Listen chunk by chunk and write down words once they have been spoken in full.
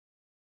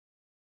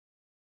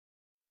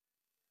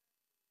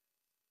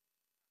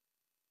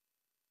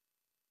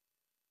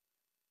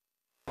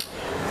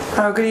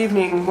Good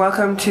evening.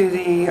 Welcome to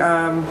the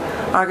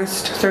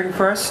August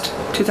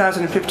 31st,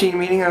 2015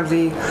 meeting of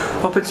the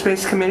Open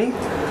Space Committee.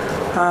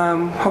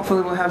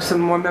 Hopefully we'll have some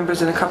more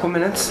members in a couple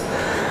minutes.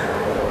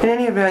 In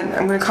any event,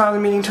 I'm going to call the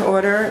meeting to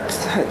order at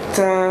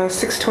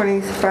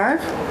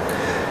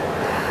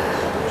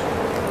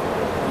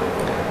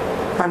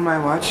 6:25 on my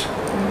watch.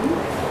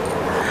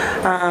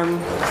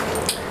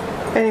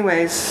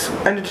 Anyways,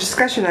 under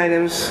discussion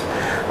items,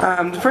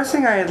 the first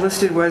thing I had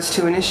listed was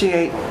to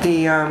initiate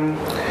the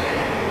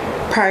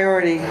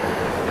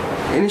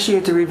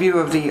initiate the review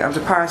of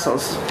the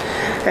parcels.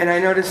 And I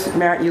noticed,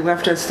 Matt, you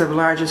left us the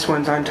largest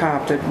ones on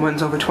top, the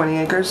ones over 20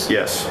 acres.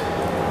 Yes.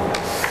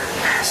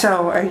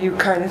 So are you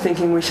kind of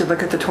thinking we should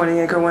look at the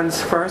 20-acre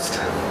ones first?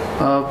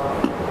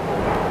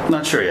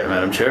 Not sure yet,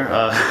 Madam Chair.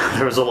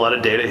 There was a lot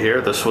of data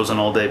here. This was an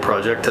all-day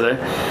project today.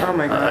 Oh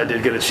my God. I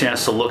did get a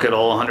chance to look at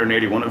all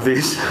 181 of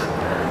these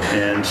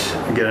and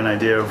get an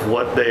idea of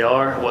what they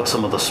are, what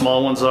some of the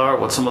small ones are,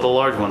 what some of the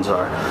large ones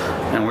are.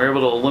 And we were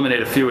able to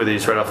eliminate a few of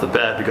these right off the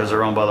bat because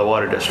they're owned by the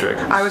Water District.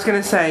 I was going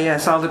to say,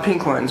 yes, all the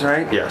pink ones,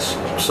 right? Yes.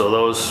 So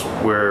those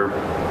were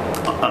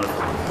on a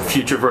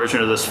future version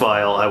of this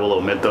file. I will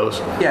omit those.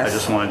 Yes. I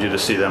just wanted you to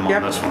see them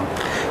on this one.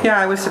 Yeah,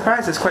 I was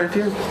surprised. There's quite a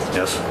few.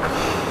 Yes.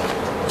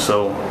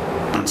 So,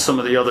 and some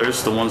of the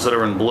others, the ones that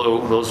are in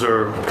blue, those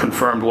are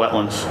confirmed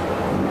wetlands.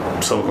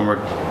 Some of them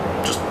are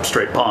just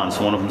straight ponds.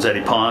 One of them's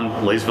Eddy Pond,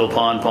 Laysville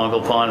Pond,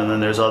 Pondville Pond, and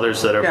then there's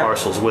others that are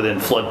parcels within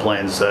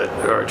floodplains that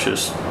are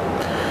just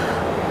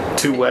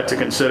too wet to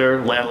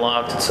consider,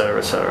 landlocked, et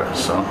cetera,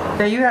 so.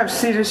 Now you have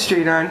Cedar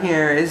Street on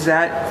here. Is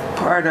that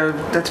part of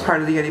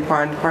the Eddy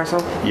Pond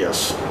parcel?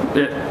 Yes.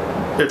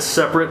 It's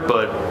separate,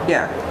 but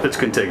it's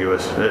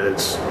contiguous.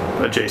 It's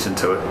adjacent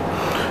to it.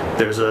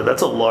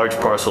 That's a large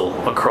parcel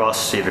across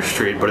Cedar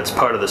Street, but it's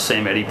part of the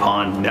same Eddy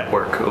Pond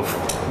network of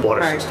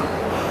water system.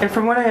 And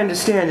from what I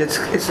understand, it's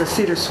a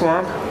cedar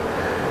swamp,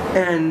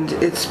 and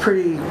it's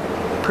pretty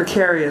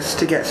precarious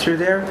to get through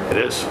there. It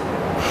is.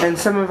 And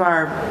some of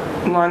our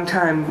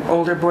longtime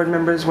older board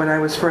members, when I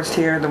was first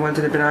here, the ones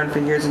that have been on for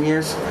years and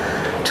years,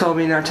 told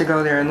me not to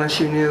go there unless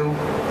you knew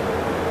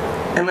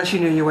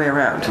your way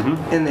around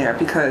in there,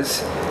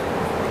 because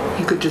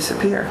you could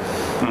disappear.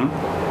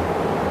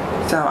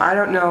 So I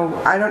don't know.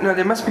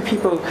 There must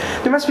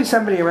be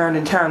somebody around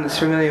in town that's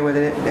familiar with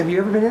it. Have you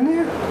ever been in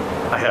there?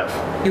 I have.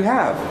 You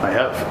have? I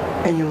have.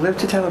 And you live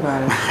to tell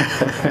about it.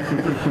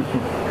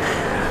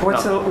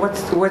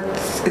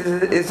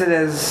 Is it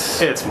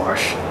as... It's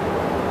marsh.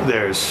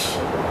 There's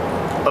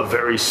a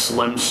very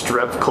slim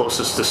strip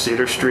closest to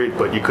Cedar Street,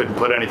 but you couldn't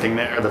put anything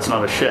there that's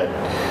not a shed.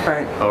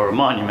 Right. Or a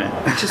monument.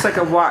 It's just like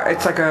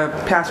it's like a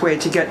pathway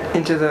to get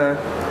into the...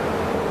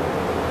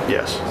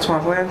 Yes.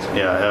 Swampland?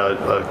 Yeah,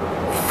 a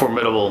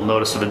formidable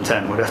notice of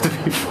intent would have to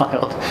be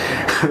filed.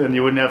 Then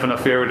you wouldn't have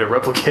enough area to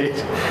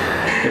replicate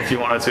if you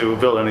wanted to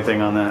build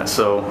anything on that.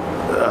 So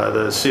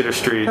the Cedar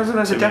Street...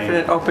 Those are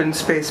definite open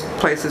space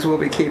places we'll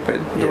be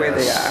keeping the way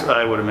they are.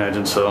 I would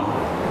imagine so.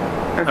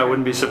 Okay. I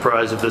wouldn't be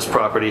surprised if this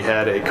property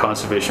had a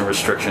conservation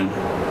restriction,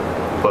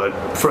 but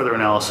further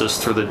analysis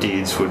through the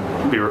deeds would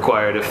be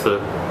required if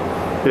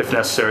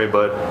necessary,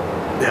 but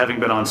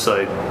having been on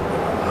site,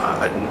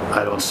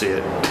 I don't see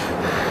it.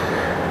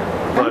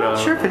 I'm not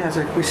sure if it has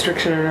a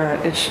restriction or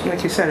not.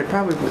 Like you said,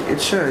 it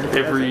should.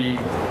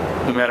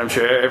 Madam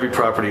Chair, every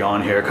property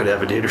on here could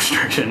have a deed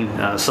restriction.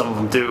 Some of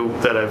them do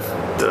that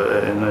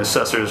and the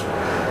assessors,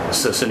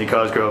 Cindy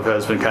Cosgrove,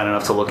 has been kind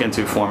enough to look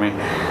into for me.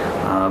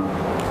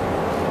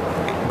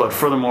 But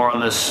furthermore, on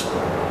this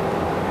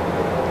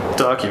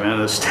document,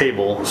 this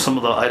table, some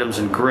of the items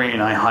in green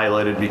I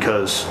highlighted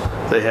because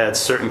they had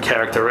certain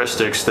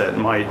characteristics that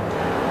might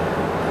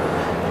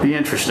be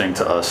interesting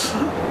to us.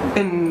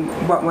 In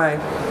what way?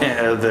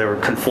 They're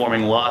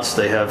conforming lots.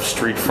 They have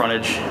street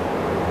frontage.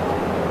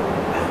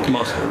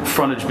 Most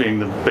frontage being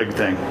the big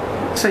thing.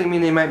 So you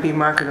mean they might be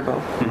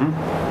marketable?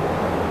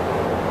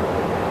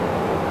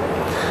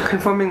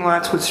 Conforming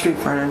lots with street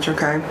frontage,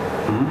 okay.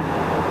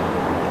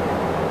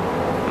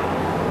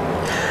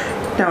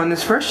 Now on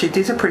this first sheet,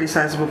 these are pretty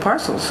sizable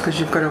parcels because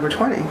you've got over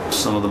 20.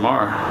 Some of them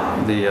are.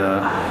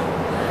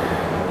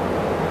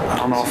 I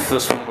don't know if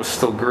this one was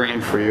still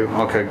green for you.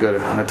 Okay, good.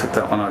 I took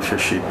that one off your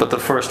sheet. But the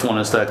first one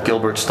is that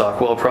Gilbert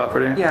Stockwell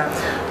property. Yeah.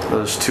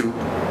 Those two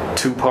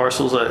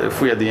parcels.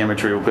 If we had the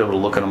imagery, we'll be able to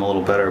look at them a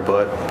little better.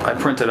 But I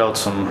printed out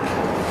some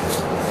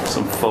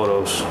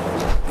photos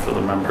for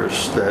the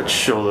members that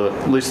show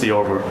at least the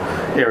over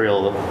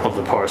aerial of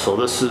the parcel.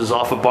 This is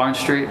off of Barn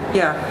Street.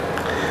 Yeah.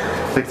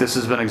 I think this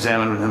has been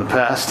examined in the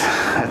past.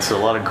 It's a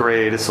lot of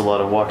grade. It's a lot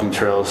of walking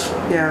trails.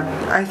 Yeah.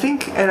 I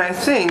think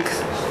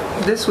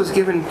this was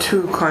given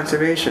to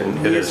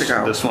conservation years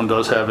ago. This one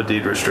does have a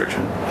deed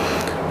restriction.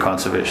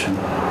 Conservation.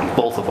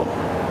 Both of them.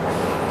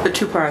 The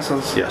two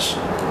parcels? Yes.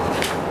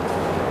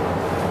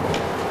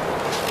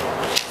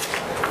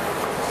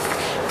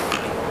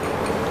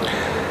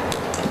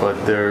 But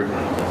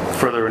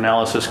further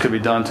analysis could be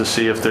done to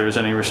see if there's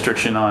any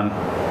restriction on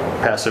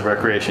passive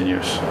recreation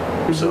use.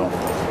 So,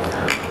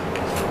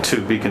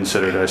 to be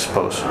considered, I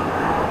suppose.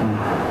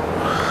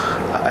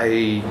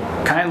 I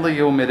kindly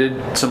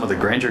omitted some of the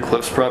Granger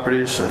Cliffs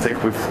properties. I think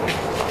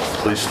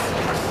at least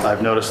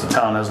I've noticed the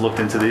town has looked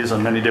into these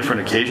on many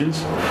different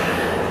occasions.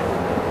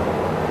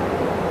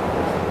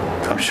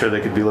 I'm sure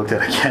they could be looked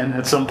at again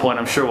at some point.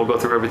 I'm sure we'll go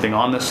through everything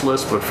on this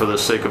list, but for the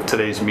sake of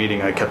today's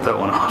meeting, I kept that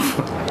one off.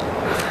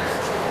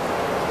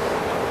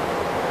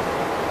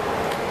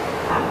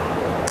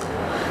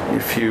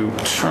 If you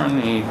turn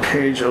the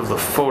page of the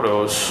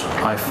photos,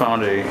 I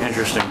found a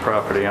interesting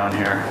property on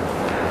here.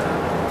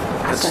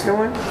 Second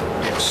one?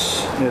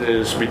 Yes, it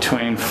is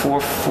between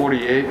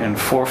 448 and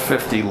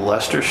 450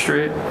 Leicester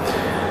Street.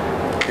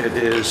 It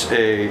is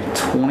a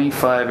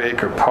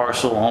 25-acre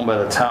parcel owned by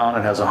the town.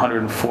 It has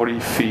 140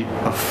 feet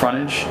of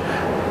frontage.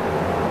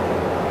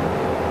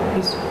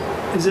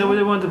 Is that where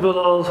they wanted to build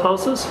all those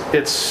houses?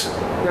 It's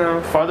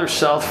No. farther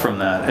south from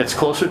that. It's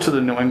closer to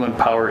the New England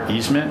Power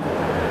easement,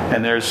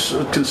 and there's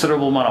a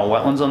considerable amount of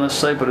wetlands on this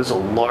site, but it's a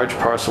large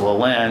parcel of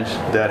land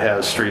that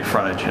has street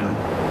frontage, and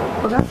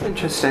Well, that's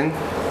interesting.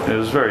 it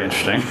was very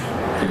interesting.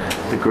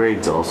 The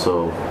grades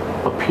also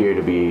appear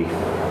to be,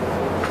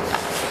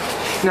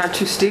 Not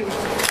too steep?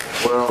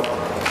 well,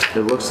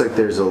 it looks like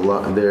there's a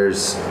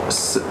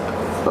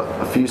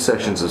few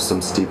sections of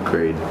some steep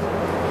grade.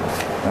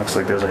 Looks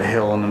like there's a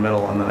hill in the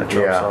middle, and then it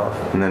drops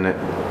off. And then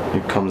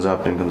it comes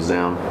up and comes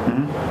down.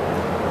 And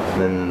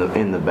then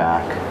in the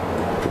back,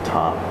 at the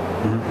top.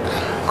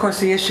 Of course,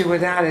 the issue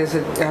with that is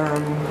that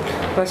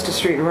Leicester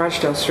Street and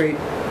Rochdale Street,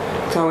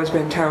 it's always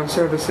been town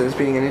services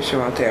being an issue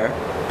out there.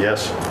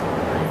 Yes.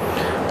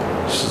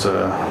 This is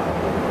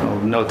I'll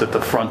note that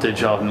the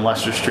frontage on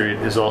Leicester Street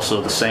is also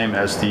the same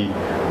as the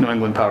New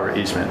England Power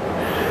easement.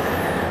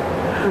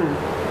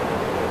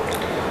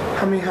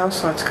 How many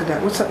house lots could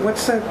that,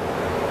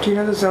 do you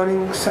know the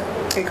zoning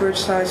acreage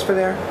size for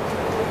there?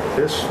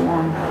 This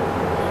one,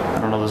 I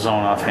don't know the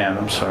zone offhand,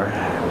 I'm sorry.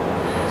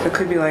 It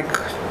could be like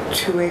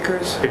 2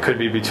 acres. It could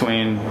be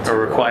between a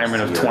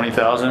requirement of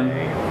 20,000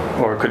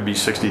 or it could be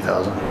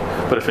 60,000.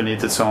 But if it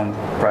needs its own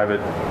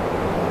private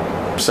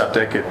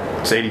septic,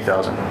 it's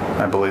 80,000,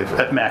 I believe,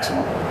 at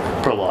maximum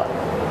per lot.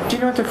 Do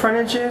you know what the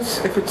frontage is?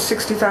 If it's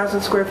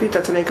 60,000 square feet,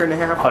 that's an acre and a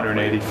half.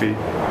 180 feet,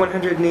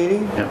 180?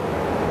 yeah,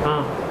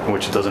 Oh.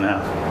 which it doesn't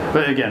have.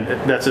 But again,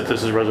 that's if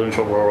this is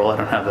residential rural. I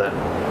don't have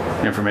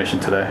that information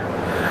today.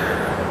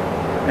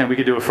 And we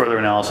could do a further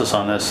analysis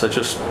on this. I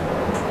just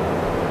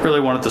really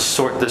wanted to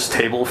sort this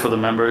table for the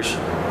members,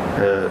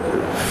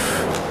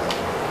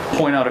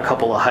 point out a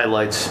couple of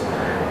highlights,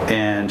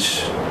 and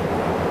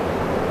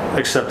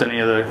accept any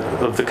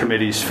of the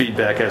committee's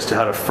feedback as to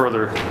how to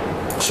further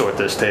sort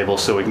this table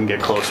so we can get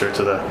closer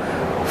to the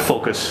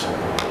focus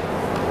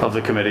of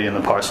the committee and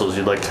the parcels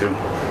you'd like to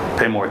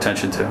pay more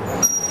attention to.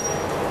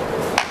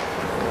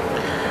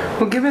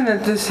 Well, given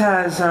that this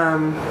has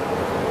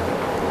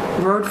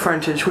road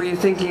frontage, were you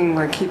thinking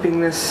like keeping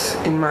this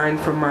in mind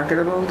for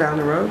marketable down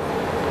the road?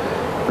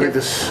 I think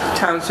this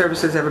Town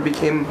services ever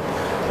became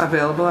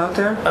available out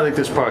there? I think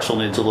this parcel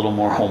needs a little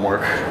more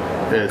homework.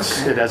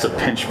 It has a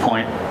pinch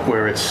point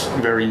where it's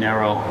very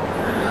narrow.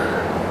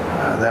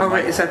 Oh,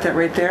 right, is that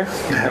right there?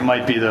 It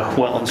might be the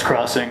wetlands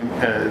crossing.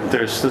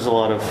 There's a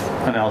lot of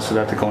analysis that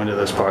have to go into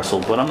this parcel,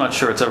 but I'm not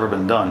sure it's ever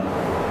been done,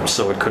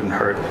 so it couldn't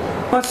hurt.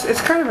 Well,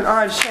 it's kind of an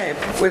odd shape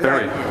with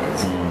Very.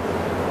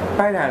 that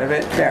right out of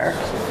it there.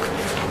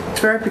 It's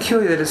very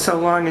peculiar that it's so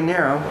long and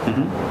narrow.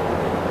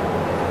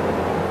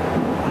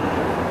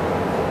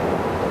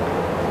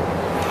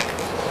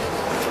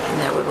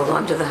 That would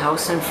belong to the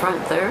house in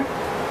front there.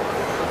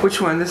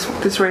 Which one?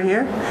 This right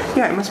here?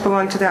 Yeah, it must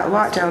belong to that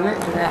lot down there.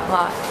 To that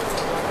lot.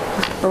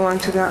 Belong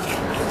to that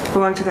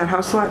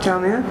house lot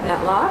down there?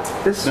 That lot?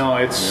 This? No,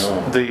 it's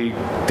the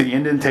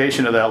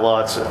indentation of that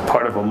lot's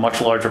part of a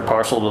much larger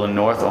parcel to the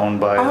north owned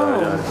by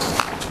owned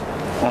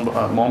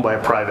by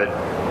a private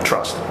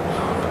trust.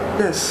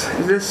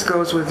 This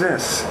goes with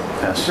this.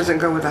 Yes. It doesn't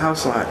go with the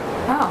house lot.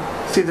 Oh,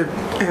 See the,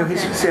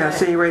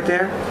 see right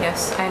there?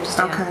 yes, I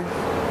understand. Okay.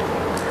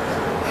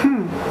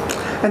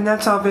 And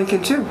that's all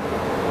vacant too?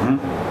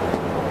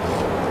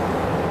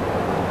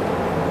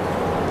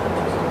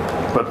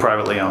 But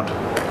privately owned.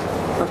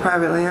 Or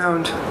privately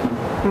owned?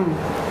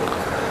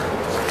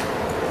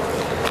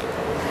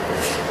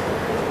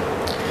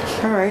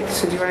 All right,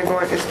 so do you want to go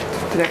on, is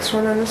the next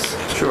one on this?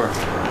 Sure.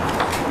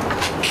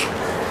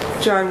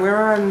 John,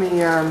 we're on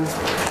the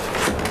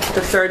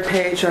third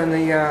page on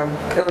the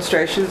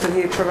illustrations that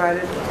he had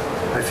provided.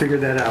 I figured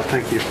that out,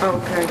 thank you.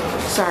 Oh, okay,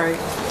 sorry.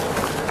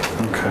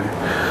 Okay.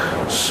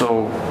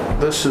 So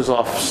this is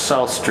off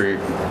South Street.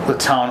 The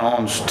town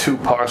owns 2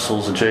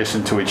 parcels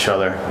adjacent to each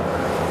other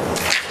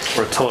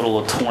for a total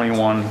of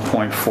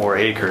 21.4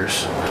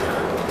 acres.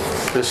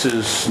 This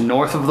is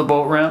north of the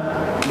boat ramp,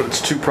 but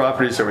it's 2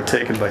 properties that were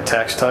taken by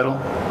tax title.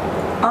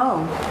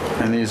 Oh,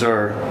 And these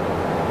are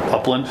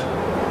upland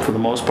for the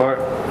most part.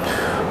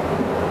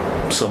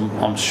 Some,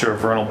 I'm sure,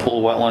 vernal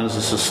pool wetlands.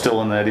 This is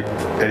still in the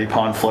Eddy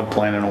Pond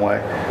floodplain in a way.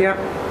 yep.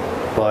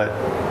 But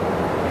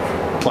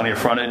plenty of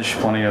frontage,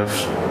 plenty of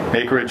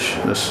acreage.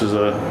 This is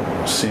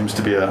seems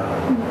to be a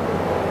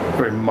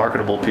very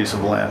marketable piece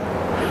of land.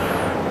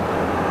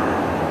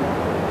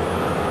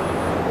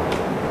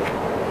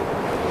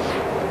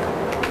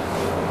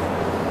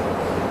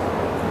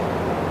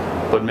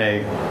 but may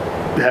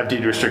have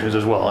deed restrictions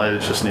as well. It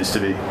just needs to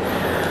be,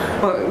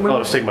 Well,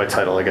 oh, it's taken by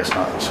title, I guess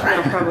not. Sorry.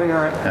 no, probably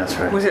not. That's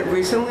right. Was it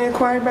recently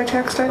acquired by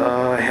tax title?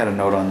 I had a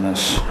note on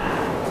this.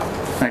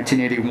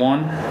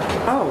 1981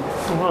 Oh,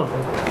 Well,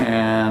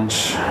 and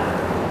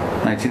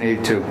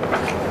 1982.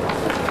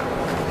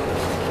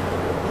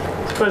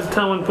 surprised the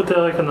town wouldn't put that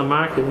like on the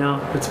market, you know?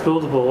 It's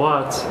buildable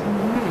lots.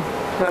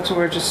 that's what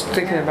we're just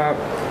thinking about.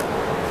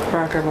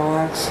 Marketable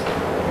lots.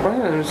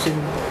 One of them seem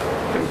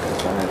pretty good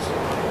size.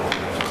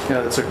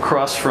 Yeah, it's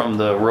across from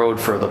the road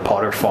for the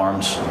Potter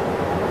Farms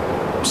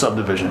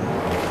subdivision.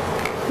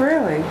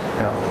 Really?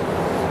 Yeah.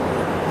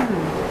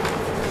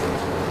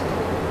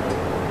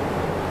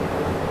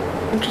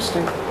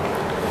 Interesting.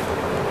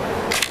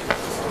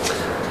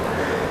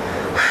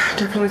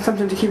 Definitely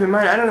something to keep in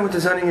mind. I don't know what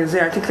the zoning is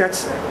there. I think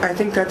that's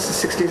the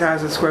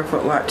 60,000 square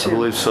foot lot I too.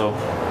 believe so.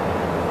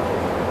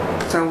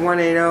 So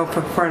 180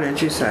 for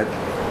frontage, you said.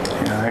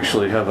 Yeah, I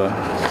actually have a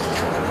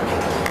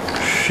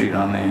sheet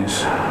on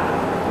these.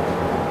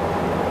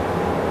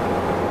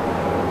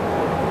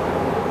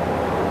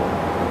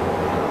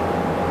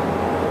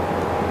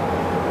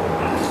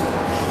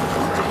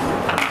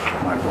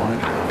 Am I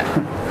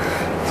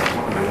blind?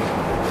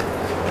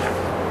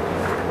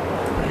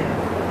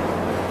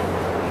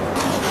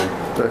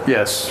 But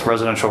yes,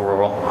 residential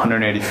rural,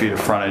 180 feet of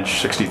frontage,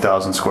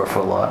 60,000 square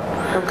foot lot.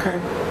 Okay.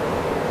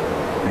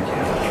 Thank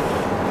you.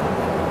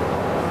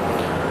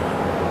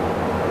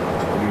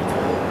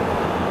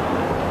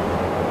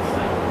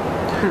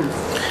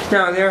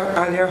 Now,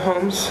 are there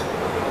homes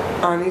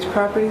on these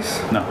properties?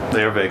 No,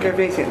 they are They're vacant.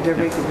 vacant. They're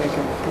vacant.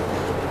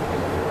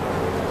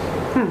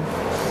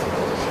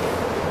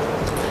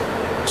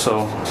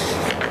 So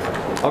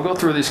I'll go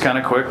through these kind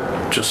of quick,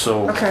 just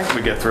so Okay.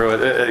 we get through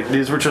it.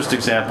 These were just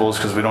examples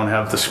because we don't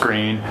have the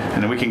screen,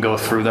 and then we can go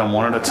through them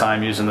one at a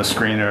time using the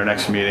screen in our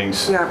next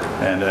meetings. Yeah.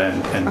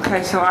 And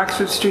Okay, so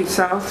Oxford Street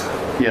South.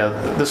 yeah,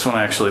 this one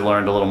I actually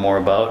learned a little more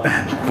about.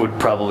 Would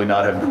probably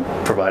not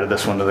have provided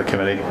this one to the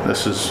committee.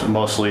 This is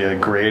mostly a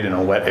grade in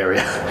a wet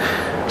area.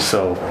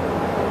 So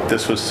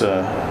this was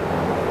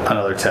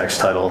another tax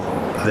title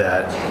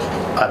that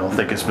I don't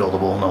think is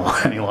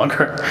buildable any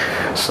longer.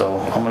 So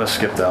I'm gonna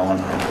skip that one.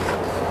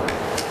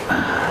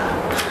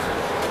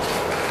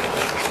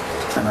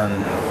 And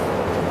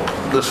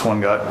then this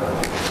one got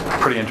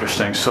pretty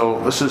interesting. So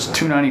this is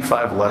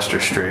 295 Leicester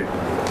Street.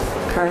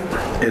 Okay.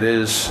 It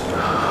is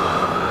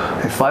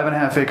a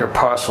 5.5 acre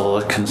parcel.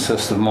 It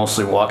consists of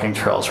mostly walking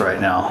trails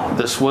right now.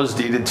 This was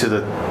deeded to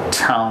the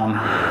town,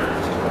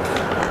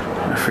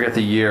 I forget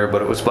the year,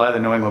 but it was by the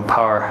New England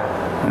Power,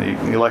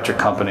 the electric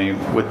company,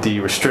 with the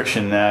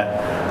restriction that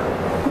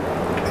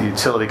the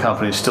utility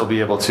companies still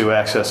be able to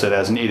access it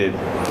as needed.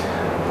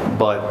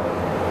 But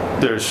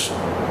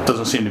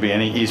doesn't seem to be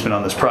any easement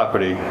on this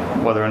property,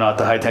 whether or not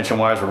the high tension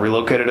wires were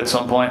relocated at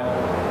some point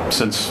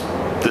since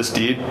this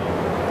deed,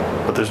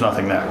 but there's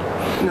nothing there.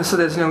 No, so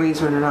there's no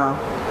easement at all.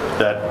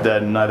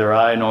 That neither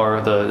I nor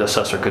the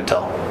assessor could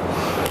tell.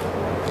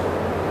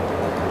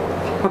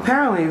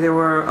 Apparently, there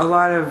were a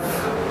lot of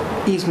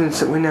easements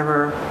that were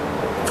never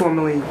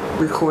formally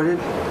recorded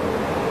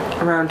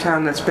around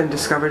town that's been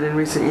discovered in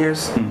recent years.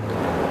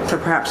 So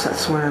perhaps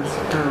that's one of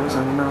those,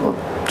 I don't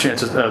know.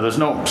 Chances, there's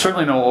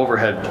certainly no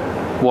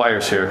overhead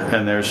wires here,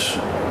 and there's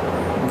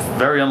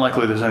very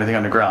unlikely there's anything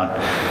underground.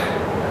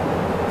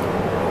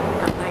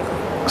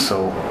 Unlikely.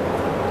 So,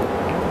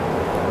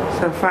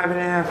 So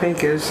 5.5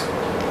 acres.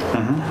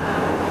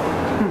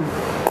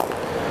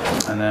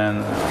 and then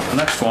the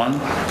next one,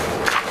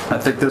 I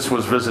think this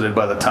was visited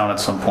by the town at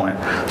some point.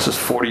 This is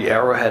 40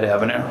 Arrowhead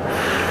Avenue.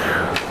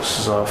 This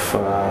is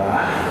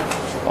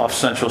off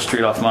Central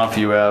Street, off Mount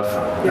View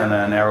Ave, and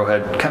then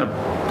Arrowhead, kind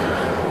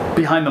of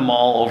behind the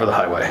mall over the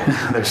highway.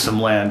 There's some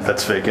land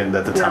that's vacant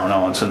that the town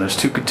owns, and there's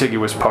two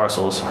contiguous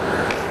parcels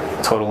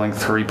totaling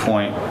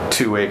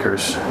 3.2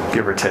 acres,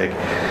 give or take.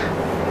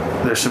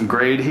 There's some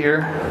grade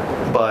here,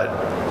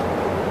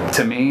 but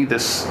to me,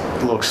 this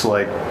looks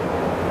like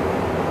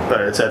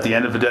it's at the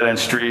end of a dead-end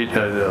street,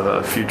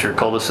 a future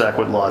cul-de-sac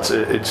with lots.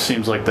 It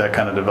seems like that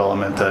kind of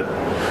development that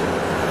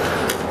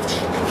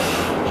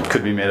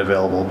could be made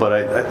available, but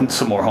I think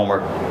some more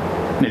homework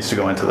needs to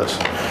go into this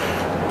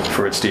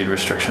for its deed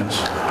restrictions.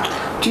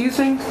 Do you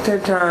think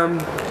that,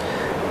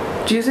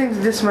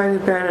 this might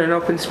have been an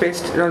open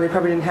space, no, they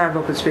probably didn't have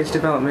open space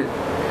development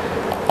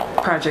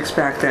projects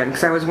back then,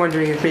 because I was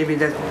wondering if maybe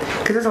that,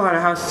 because there's a lot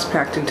of houses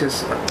packed into,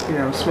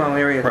 a small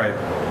area. Right.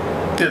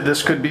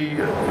 This could be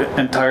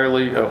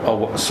entirely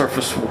a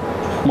surface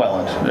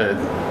wetland.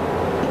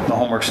 The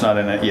homework's not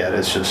in it yet.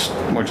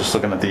 We're just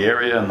looking at the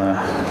area and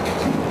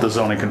the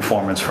zoning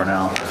conformance for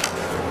now,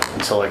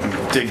 until I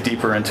can dig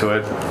deeper into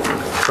it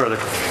per the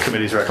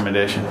committee's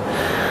recommendation.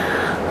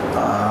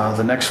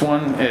 The next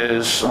one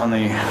is on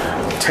the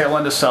tail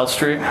end of South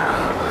Street.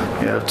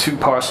 You have two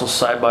parcels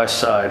side by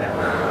side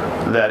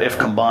that, if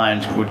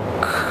combined,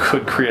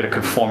 could create a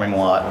conforming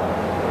lot.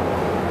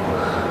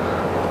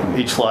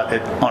 Each lot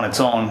on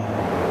its own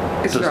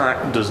It's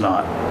not. does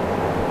not.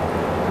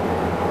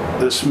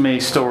 this may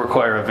still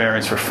require a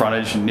variance for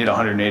frontage. You need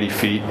 180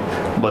 feet,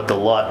 but the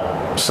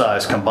lot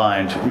size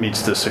combined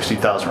meets the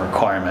 60,000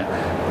 requirement.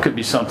 Could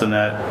be something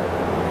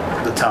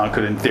that the town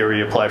could, in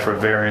theory, apply for a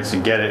variance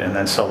and get it, and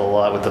then sell the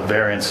lot with the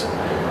variance.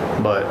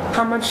 But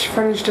How much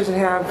frontage does it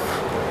have?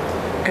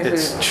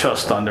 it's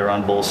just under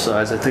on both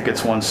sides. I think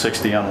it's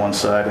 160 on one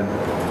side and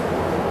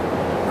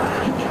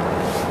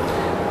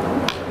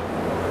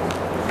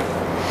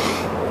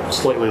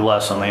slightly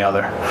less on the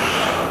other.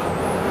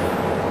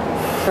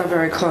 Not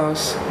very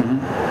close.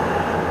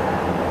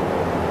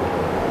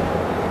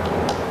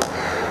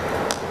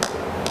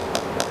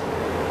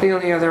 The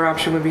only other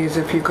option would be is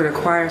if you could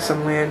acquire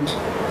some land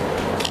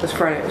with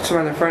frontage, some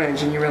other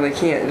frontage, and you really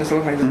can't. It doesn't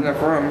look like there's enough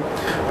room.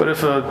 But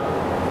if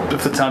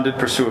the town did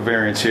pursue a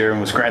variance here and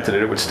was granted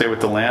it, it would stay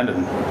with the land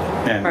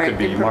and Right, could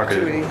be in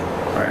marketed. perpetuity.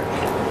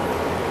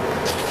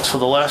 Right. So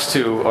the last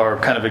two are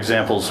kind of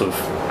examples of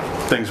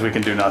things we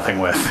can do nothing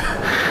with,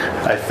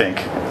 I think.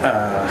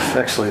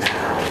 Actually,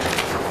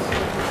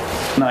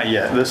 not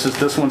yet.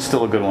 This one's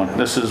still a good one.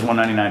 This is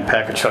 199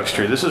 Packagug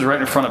Street. This is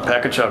right in front of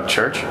Packagug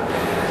Church.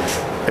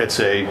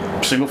 It's a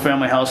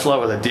single-family house lot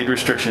with a deed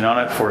restriction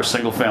on it for a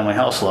single-family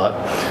house lot,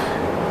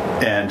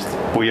 and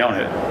we own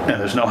it,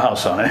 and there's no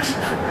house on it.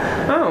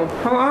 Oh,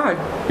 how odd.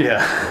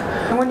 Yeah,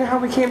 I wonder how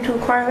we came to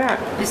acquire that.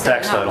 Is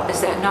that Tax not- title.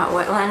 Is that not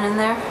wetland in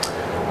there?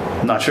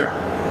 not sure.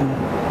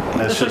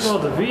 It's That's like all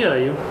the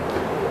VIU.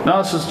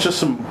 no, this is just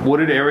some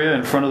wooded area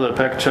in front of the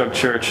Packagug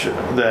Church,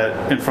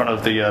 that in front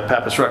of the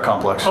Pappas Rec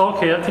Complex. Oh,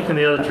 okay, I'm thinking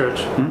the other church.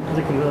 I'm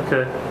thinking,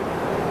 okay.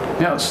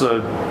 Yeah, it's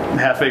a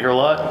half-acre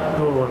lot.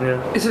 Cool one,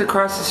 yeah. Is it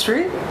across the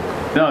street?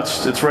 No,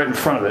 it's right in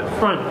front of it.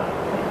 Front.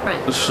 Right.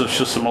 It's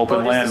just some open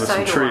What land is with the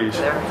some sidewalk trees.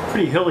 there?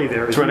 Pretty hilly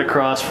there. It's isn't right it?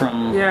 across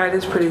from Yeah, it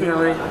is pretty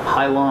hilly.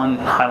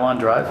 Highland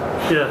Drive.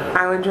 Yeah.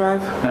 Island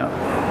Drive?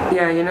 Yeah,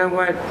 Yeah, you know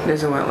what?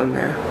 There's a wetland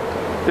there.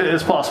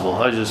 it's possible.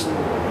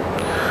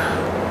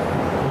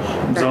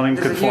 Zoning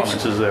There's a huge-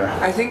 conformance is there.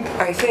 I think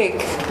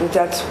that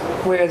that's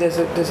where there's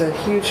a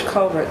huge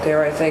culvert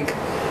there, I think,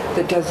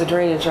 that does the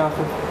drainage off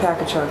of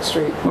Packagug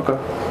Street Okay.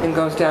 and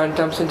goes down,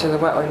 dumps into the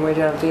wetland way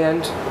down at the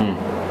end.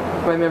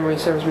 My memory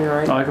serves me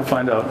right. Oh, I can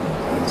find out.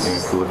 You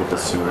can look at the I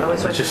sewer. was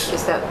wondering, Just-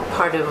 is that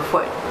part of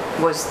what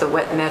was the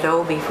wet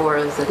meadow before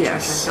the church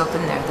Yes. was built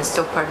in there? That's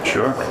still part of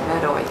Sure. the wet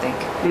meadow, I think.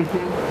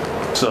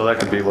 So that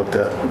could be looked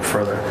at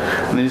further.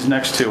 And these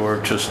next two are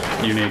just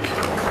unique.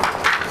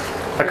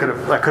 I could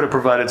have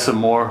provided some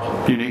more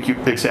unique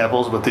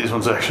examples, but these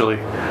ones actually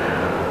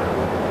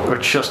are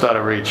just out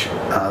of reach.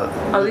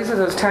 Oh, these are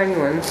those tiny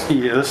ones.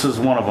 Yeah, this is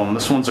one of them.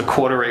 This one's a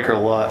 1/4 acre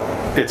lot.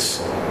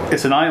 It's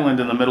an island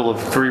in the middle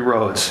of 3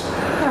 roads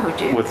Oh,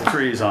 dear. with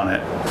trees on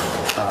it.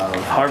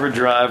 Harvard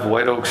Drive,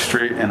 White Oak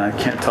Street, and I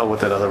can't tell what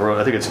that other road.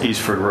 I think it's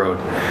Eastford Road.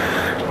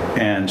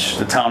 And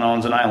the town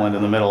owns an island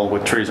in the middle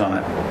with trees on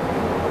it.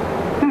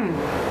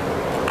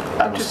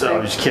 I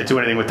just can't do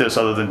anything with this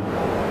other than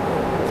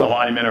a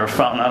monument or a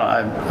fountain.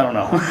 I don't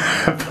know.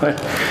 But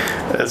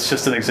it's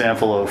just an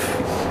example of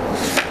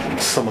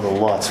some of the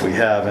lots we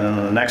have. And then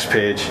on the next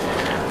page,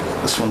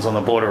 this one's on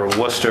the border of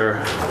Worcester.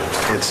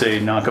 It's a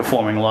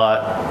non-conforming lot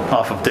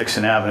off of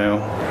Dixon Avenue.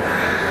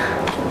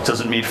 It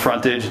doesn't meet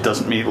frontage, it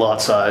doesn't meet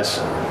lot size,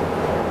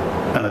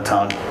 and the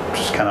town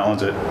just kind of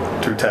owns it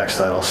through tax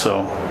title.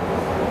 So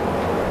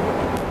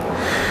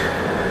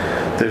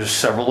there's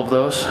several of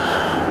those.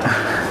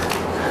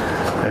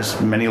 There's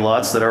many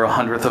lots that are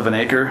 1/100th of an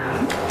acre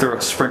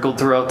sprinkled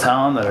throughout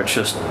town that are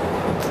just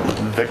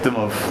victim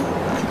of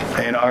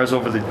A&Rs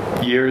over the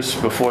years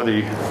before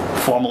the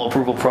formal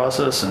approval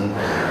process, and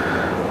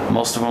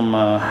most of them,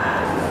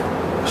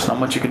 there's not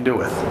much you can do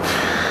with.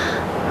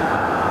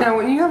 Now,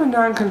 when you have a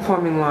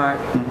non-conforming lot,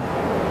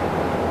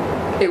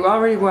 it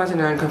already was a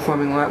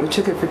non-conforming lot. We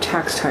took it for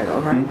tax title,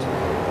 right?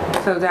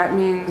 So that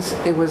means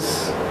it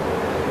was,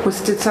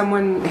 did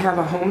someone have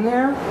a home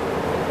there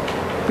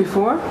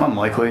before?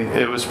 Unlikely.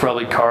 It was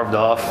probably carved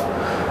off.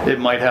 It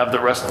might have the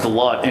rest of the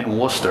lot in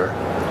Worcester,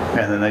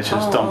 and then they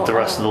just dumped the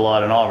rest of the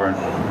lot in Auburn.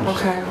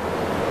 Okay.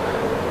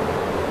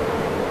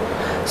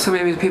 So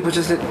maybe the people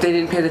just, they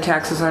didn't pay the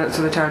taxes on it,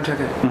 so the town took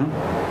it.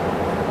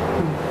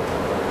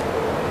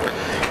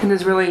 And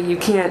there's really, you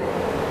can't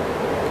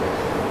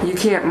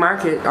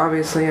market,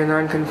 obviously, a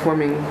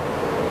non-conforming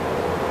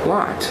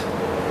lot,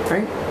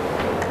 right?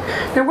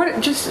 Now, what,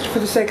 just for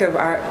the sake of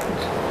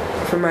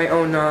for my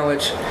own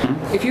knowledge,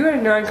 if you had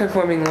a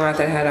non-conforming lot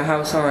that had a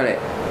house on it,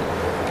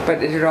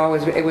 but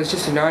it was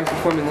just a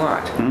non-conforming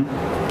lot,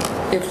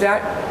 if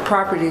that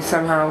property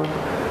somehow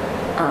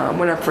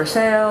went up for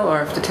sale,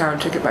 or if the town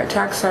took it by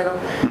tax title,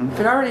 if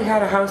it already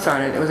had a house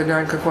on it, it was a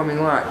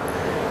non-conforming lot,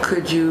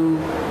 could you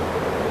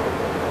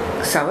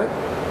sell it?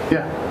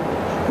 Yeah.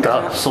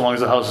 So long as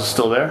the house is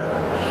still there.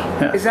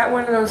 Yeah. Is that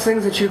one of those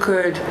things that you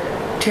could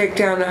take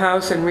down the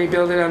house and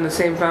rebuild it on the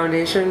same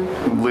foundation?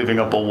 Leaving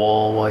up a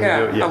wall while you do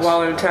it. Yeah, Yes. a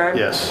wall at a time?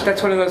 Yes.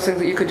 That's one of those things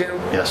that you could do?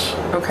 Yes,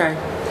 Okay.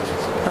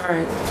 All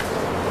right.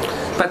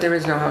 But there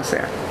is no house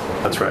there?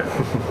 that's right.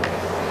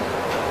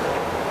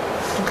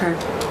 Okay.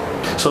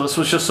 So this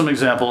was just some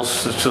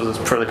examples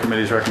for the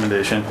committee's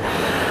recommendation.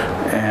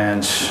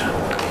 And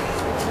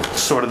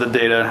sort of the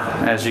data,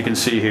 as you can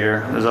see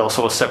here, there's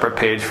also a separate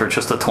page for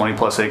just the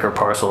 20-plus acre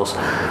parcels.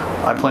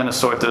 I plan to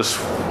sort this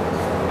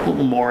a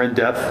little more in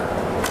depth,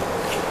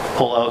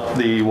 pull out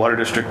the water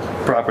district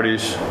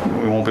properties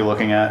we won't be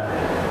looking at.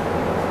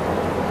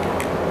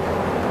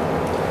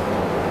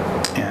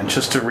 And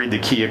just to read the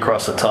key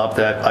across the top,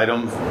 that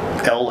item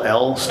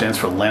LL stands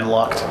for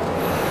landlocked.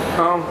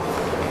 Oh,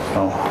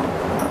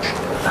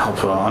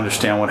 Help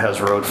understand what has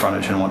road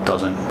frontage and what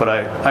doesn't. But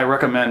I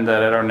recommend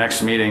that at our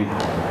next meeting,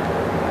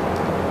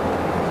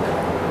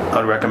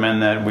 I'd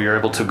recommend that we are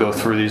able to go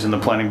through these in the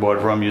planning board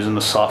room using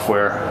the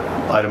software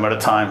item at a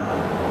time,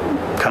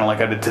 kind of like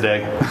I did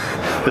today.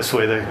 This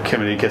way the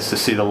committee gets to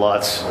see the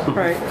lots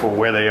Right. for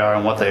where they are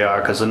and what they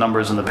are, because the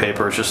numbers in the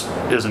paper just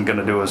isn't going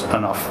to do us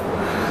enough.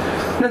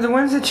 now the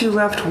ones that you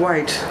left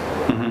white,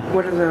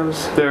 what are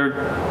those? There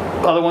are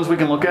other ones we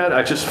can look at.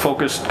 I just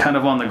focused kind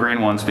of on the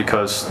green ones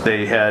because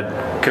they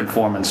had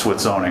conformance with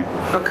zoning.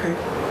 Okay.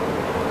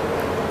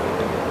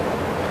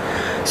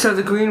 So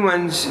the green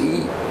ones,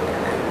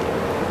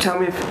 tell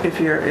me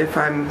if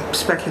I'm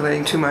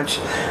speculating too much.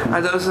 Are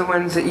those the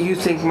ones that you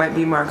think might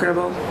be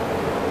marketable?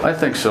 I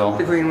think so.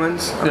 The green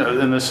ones? Yeah,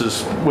 and this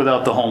is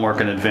without the homework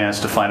in advance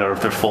to find out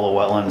if they're full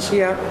of wetlands.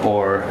 Yeah.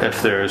 Or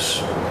if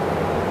there's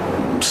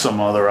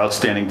some other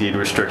outstanding deed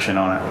restriction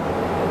on it.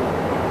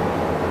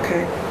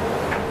 Okay.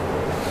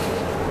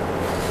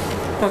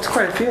 Well, it's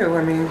quite a few.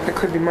 I mean, it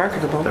could be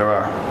marketable. There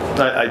are.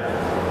 I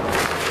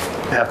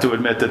have to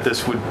admit that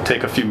this would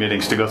take a few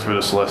meetings to go through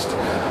this list,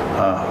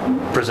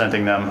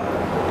 presenting them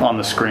on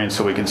the screen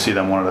so we can see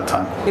them one at a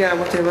time. Yeah,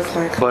 what they look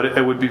like. But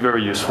it would be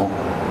very useful.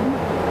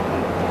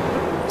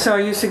 So are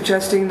you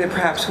suggesting that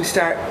perhaps we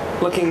start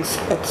looking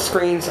at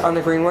screens on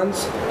the green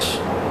ones?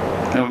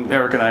 And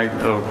Eric and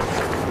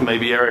I,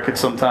 maybe Eric at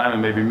some time and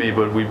maybe me,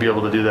 but we'd be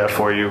able to do that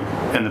for you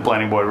in the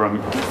planning board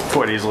room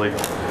quite easily,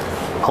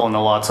 pulling the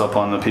lots up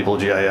on the People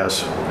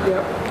GIS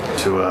Yep.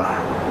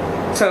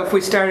 to, So if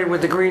we started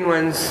with the green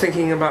ones,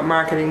 thinking about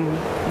marketing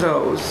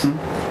those,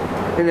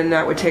 and then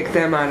that would take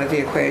them out of the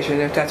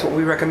equation, if that's what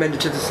we recommended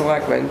to the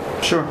selectmen.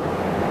 Sure.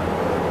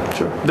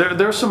 Sure.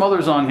 There's some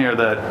others on here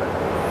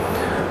that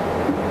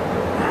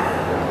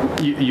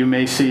you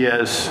may see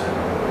as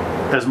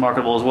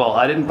marketable as well.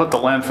 I didn't put the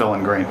landfill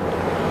in green.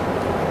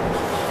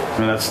 I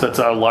mean, that's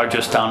our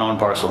largest town-owned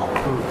parcel.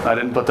 I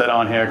didn't put that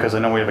on here because I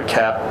know we have a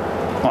cap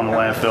on the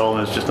landfill, and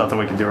there's just nothing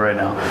we can do right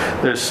now.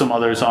 There's some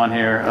others on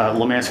here.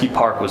 Lemansky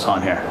Park was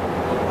on here.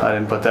 I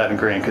didn't put that in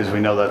green because we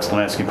know that's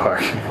Lemansky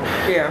Park.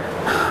 Yeah.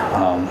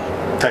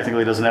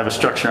 Technically, it doesn't have a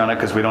structure on it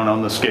because we don't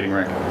own the skating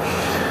rink.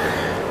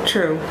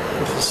 True.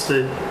 It's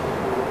the,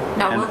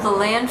 Now, will the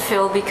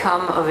landfill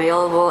become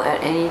available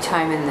at any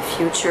time in the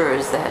future, or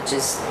is that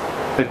just,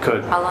 It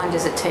could. how long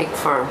does it take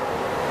for?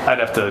 I'd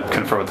have to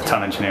confer with the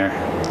town engineer.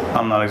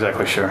 I'm not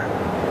exactly sure.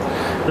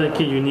 like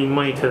you need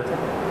money to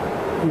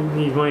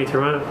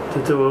run it,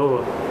 to do it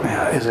over.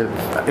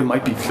 Yeah, it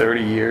might be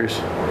 30 years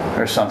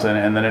or something,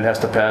 and then it has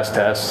to pass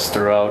tests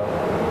throughout,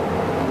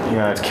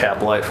 its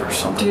cap life or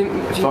something.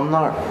 If I'm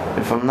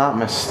not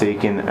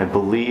mistaken, I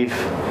believe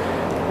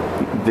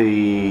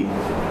the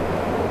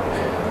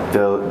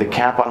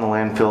cap on the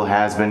landfill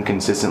has been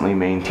consistently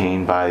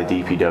maintained by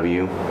the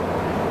DPW,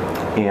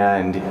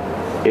 and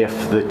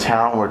if the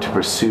town were to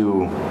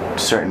pursue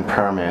certain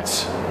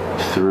permits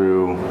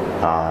through,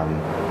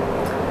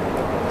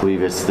 I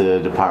believe it's the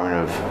Department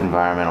of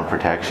Environmental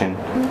Protection,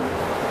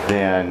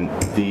 then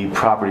the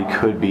property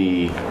could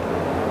be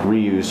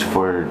reused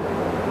for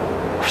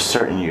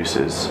certain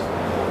uses.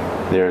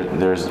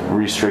 There's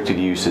restricted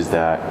uses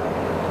that,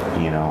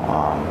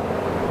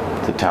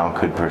 the town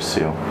could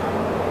pursue.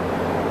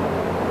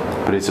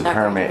 But it's a Not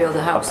going to permit. build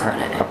a house on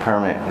it. A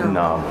permit,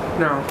 no.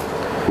 No.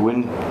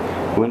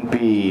 It wouldn't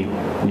be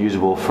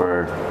usable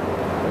for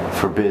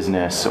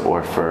business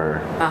or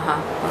for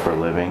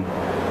living.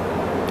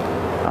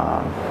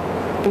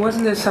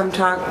 Wasn't there some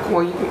talk,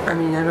 well, I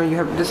know you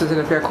have, this isn't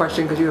a fair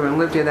question because you haven't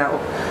lived here that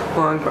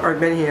long or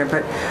been here,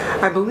 but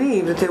I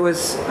believe that there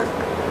was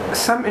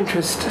some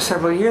interest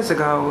several years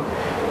ago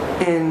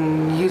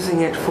in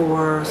using it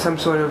for some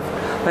sort of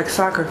like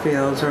soccer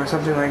fields or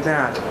something like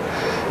that.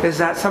 Is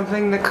that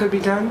something that could be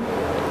done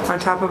on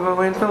top of a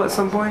landfill at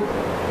some point?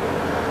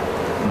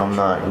 I'm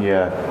not sure.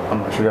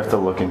 You have to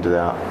look into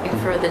that.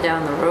 Further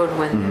down the road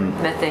when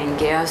methane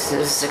gas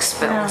is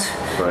expelled.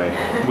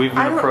 Right. We've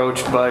I been don't-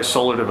 approached by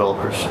solar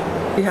developers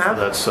You for have?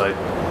 that site,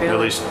 at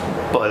Really? least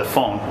by the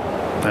phone.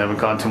 They haven't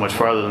gone too much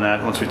farther than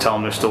that. Once we tell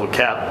them there's still a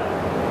cap,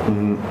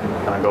 kind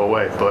of go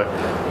away. But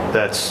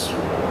that's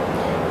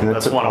And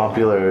it's That's one of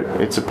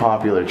them. It's a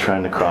popular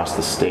trend across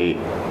the state.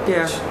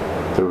 Yeah.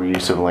 The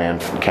reuse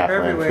of cap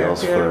Everywhere,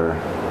 landfills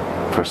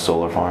yeah. for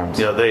solar farms.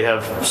 they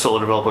have solar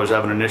developers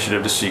have an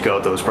initiative to seek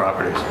out those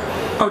properties.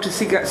 Oh,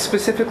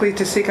 specifically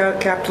to seek out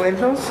capped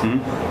landfills?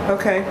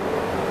 Okay.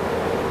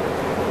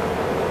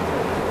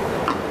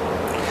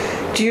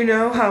 Do you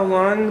know how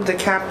long the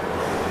cap,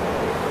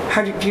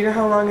 do you know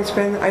how long it's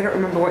been? I don't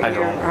remember what I year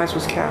don't. ours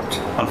was capped.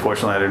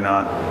 Unfortunately, I do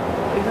not.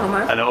 You know,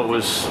 Mark? I know it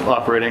was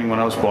operating when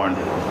I was born,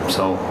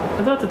 so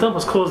I thought the dump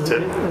was closed.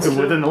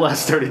 within the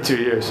last 32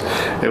 years,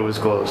 it was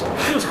closed.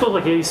 It was closed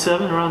like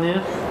 87 around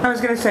there. I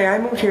was going to say, I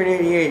moved here in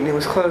 88 and it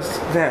was closed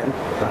then.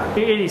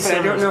 87 But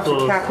I don't know was if the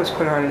closed. cap was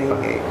put on in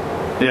 88.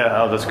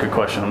 Yeah, oh, that's a good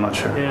question. I'm not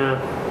sure. Yeah.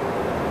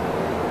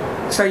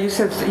 So you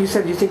said you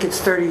think it's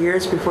 30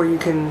 years before you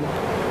can,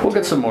 We'll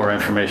get some more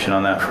information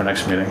on that for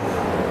next meeting.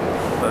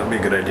 That'd be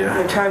a good idea.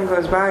 when time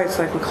goes by, it's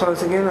like we're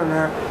closing in on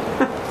that.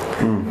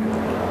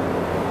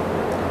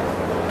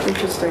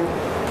 Interesting.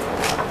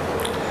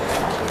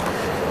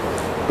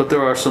 But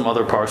there are some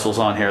other parcels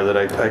on here that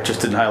I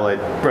just didn't highlight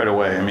right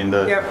away. I mean,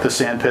 Yep. the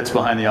sand pits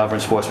behind the Auburn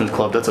Sportsman's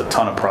Club, that's a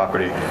ton of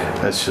property.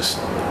 That's just,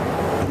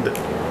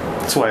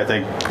 that's why I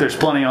think there's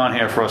plenty on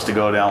here for us to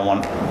go down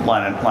one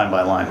line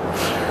by line.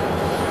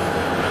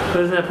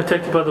 But isn't that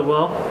protected by the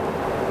well?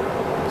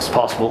 It's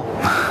possible.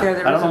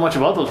 Yeah, I don't know much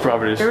about those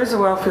properties. there is a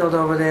well field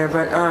over there,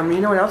 but you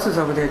know what else is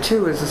over there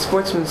too, is the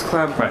Sportsman's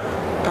Club. Right.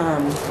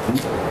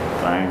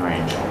 Firing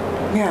range.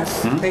 Yes,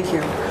 thank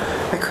you.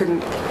 I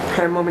couldn't,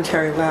 had a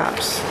momentary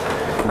lapse.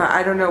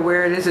 I don't know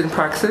where it is in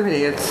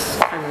proximity. It's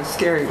kind of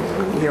scary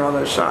when you hear all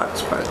those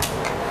shots, but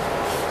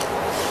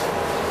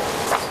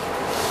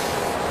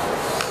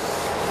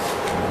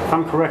If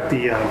I'm correct,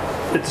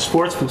 at the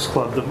Sportsman's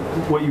Club,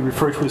 what you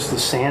refer to as the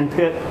sand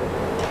pit,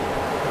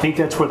 I think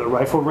that's where the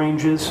rifle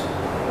range is.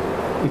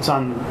 It's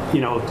on,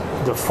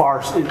 the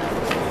far,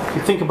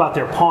 you think about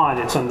their pond,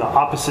 it's on the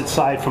opposite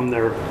side from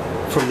their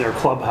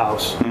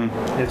clubhouse.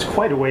 It's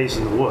quite a ways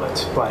in the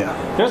woods, but Yeah.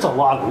 there is a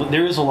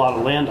lot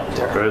of land up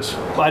there. There is.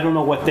 I don't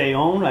know what they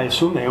own. I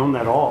assume they own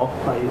that all.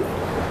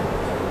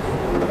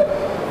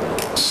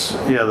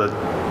 Yeah,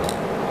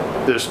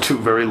 there's two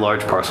very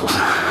large parcels.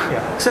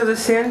 Yeah. so the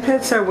sand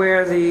pits are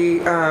where the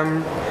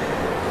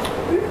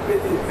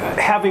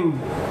Having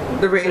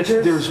range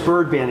is? there's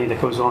bird banding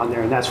that goes on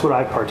there, and that's what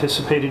I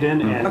participated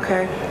in. And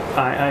Okay.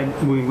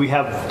 we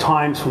have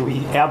times when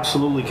we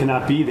absolutely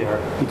cannot be there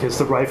because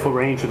the rifle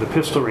range or the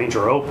pistol range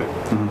are open.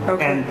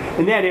 Okay.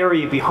 And that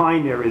area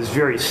behind there is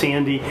very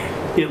sandy.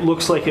 It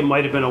looks like it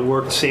might have been a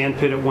worked sand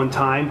pit at one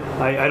time.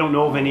 I don't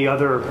know of any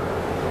other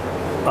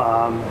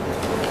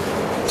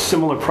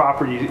similar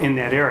property in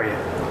that area.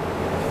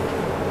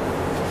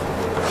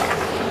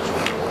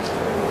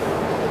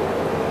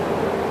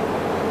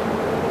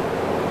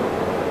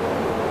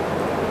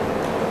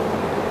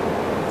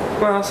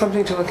 Well,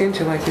 something to look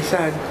into, like you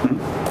said.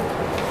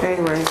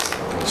 Anyways,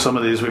 Some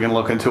of these we can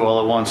look into all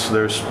at once.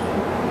 There's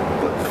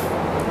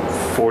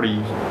what, 40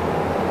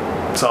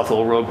 South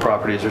Old Road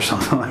properties or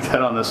something like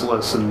that on this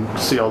list, and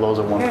see all those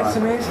at one yeah, it's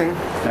time. amazing.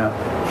 Yeah.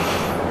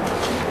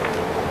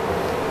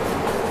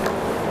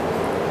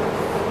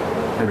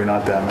 Maybe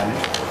not that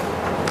many.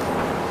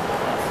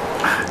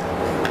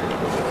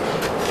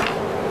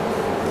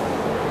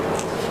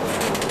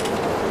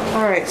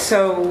 All right,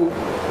 so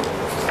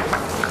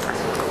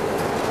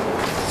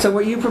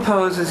what you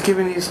propose is,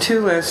 given these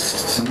two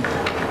lists,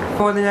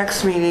 for the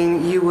next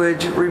meeting, you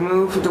would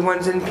remove the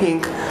ones in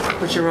pink,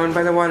 which are owned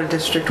by the Water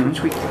District,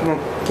 which we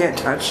can't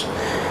touch,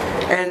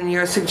 and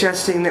you're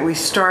suggesting that we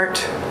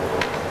start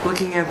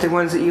looking at the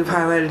ones that you've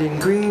highlighted in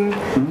green,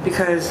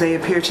 because they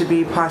appear to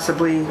be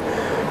possibly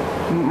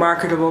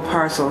marketable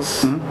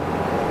parcels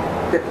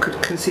that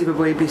could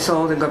conceivably be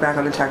sold and go back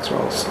on the tax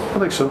rolls. I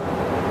think so.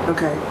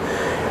 Okay.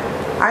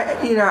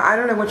 I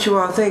don't know what you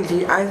all think.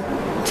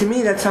 To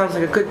me, that sounds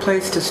like a good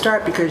place to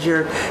start, because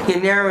you're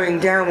narrowing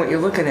down what you're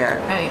looking at.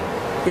 Right.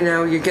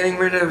 You're getting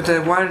rid of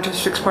the Water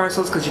District's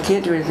parcels because you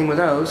can't do anything with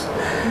those.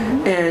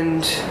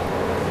 And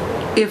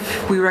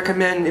if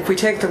we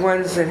take the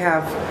ones that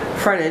have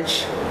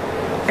frontage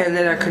and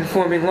that are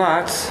conforming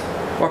lots,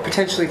 or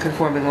potentially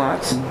conforming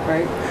lots,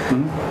 right?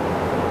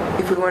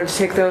 If we wanted to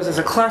take those as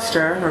a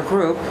cluster or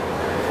group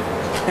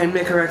and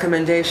make a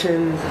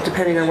recommendation,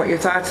 depending on what your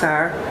thoughts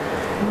are,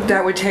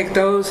 that would take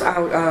those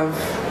out of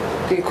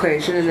the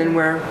equation, and then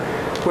we're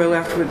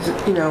left with,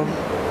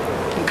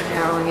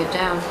 Narrowing it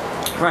down.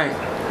 right.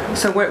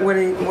 So what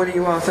do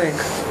you all think?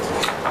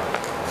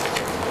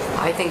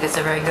 I think that's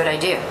a very good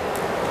idea.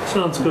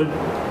 Sounds good.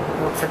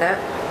 Vote for that.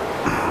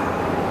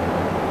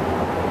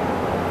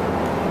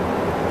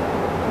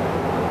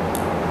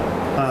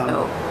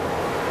 So,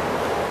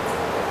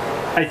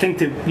 I think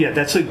that,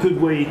 that's a good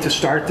way to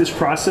start this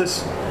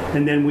process,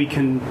 and then we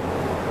can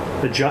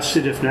adjust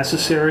it if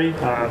necessary.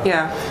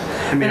 Yeah.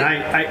 I mean,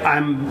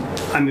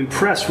 I'm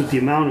impressed with the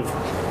amount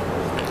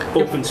of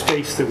open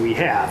space that we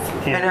have.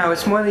 I know,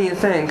 it's more than you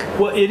think.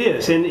 Well, it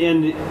is, and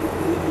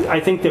I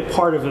think that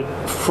part of it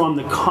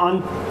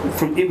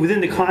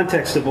within the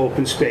context of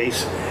open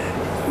space,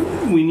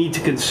 we need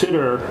to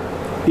consider,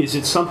 is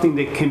it something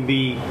that can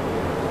be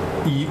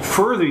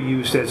further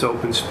used as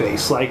open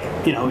space? Like,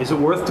 is it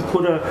worth to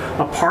put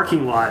a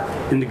parking lot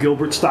in the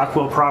Gilbert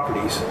Stockwell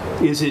properties?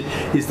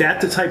 Is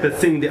that the type of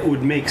thing that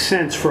would make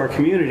sense for our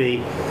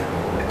community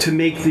to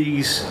make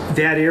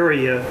that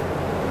area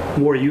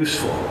more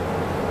useful?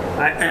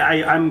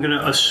 I'm going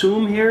to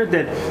assume here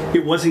that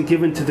it wasn't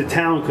given to the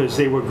town because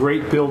they were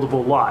great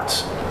buildable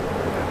lots.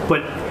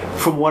 But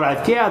from what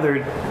I've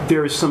gathered,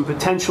 there's some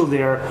potential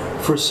there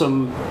for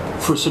some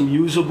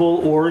usable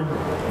or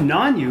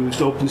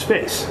non-used open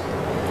space.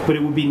 But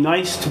it would be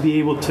nice to be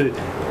able to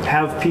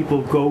have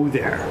people go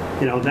there.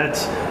 You know,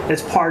 that's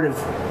part of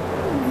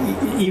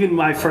even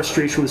my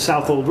frustration with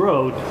South Old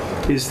Road,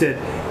 is that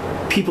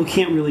people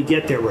can't really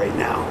get there right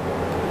now.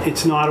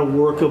 It's not a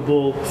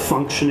workable,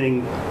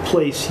 functioning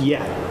place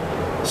yet.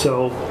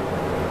 So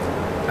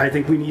I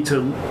think we need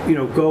to, you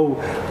know,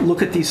 go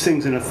look at these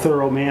things in a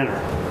thorough manner.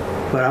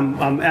 But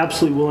I'm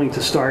absolutely willing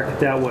to start it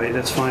that way.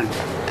 That's fine.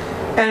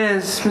 And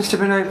as Mr.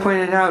 Benoit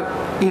pointed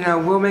out, you know,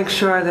 we'll make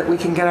sure that we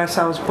can get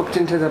ourselves booked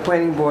into the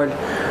planning board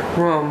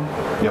room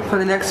for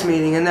the next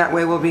meeting, and that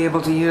way we'll be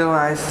able to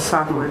utilize the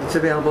software that's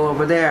available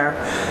over there,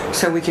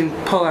 so we can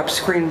pull up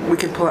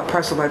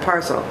parcel by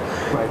parcel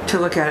to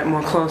look at it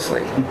more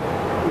closely.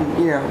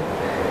 You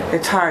know,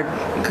 it's hard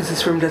because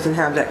this room doesn't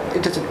have that.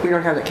 We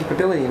don't have that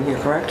capability in here,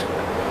 correct?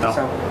 No.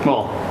 So,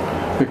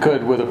 Well, we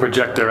could with a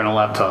projector and a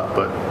laptop,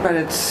 but but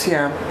it's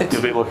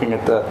you'll be looking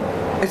at that.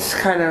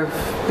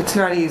 it's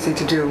not easy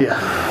to do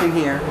in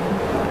here.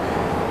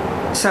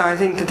 So I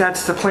think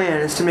that's the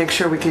plan, is to make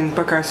sure we can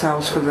book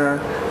ourselves for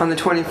on the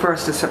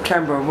 21st of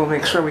September. We'll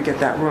make sure we get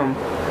that room.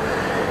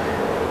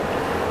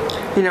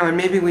 You know, and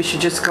maybe we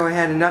should just go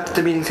ahead, and not that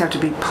the meetings have to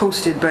be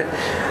posted, but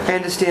I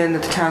understand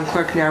that the town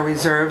clerk now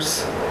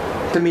reserves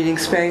the meeting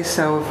space,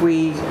 so if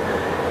we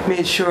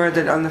made sure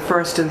that on the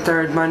first and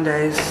third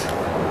Mondays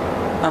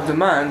of the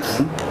month,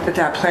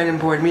 that planning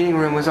board meeting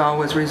room was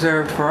always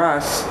reserved for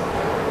us,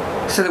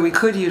 so that we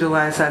could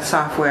utilize that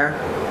software.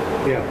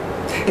 Yeah.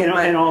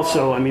 And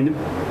also, I mean,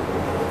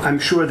 I'm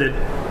sure that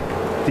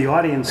the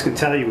audience can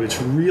tell you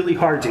it's really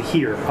hard to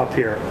hear up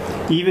here.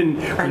 Even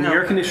when the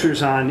air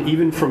conditioner's on,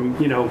 even from,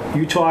 you know,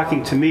 you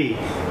talking to me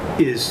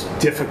is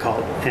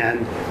difficult.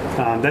 And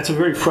that's a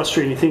very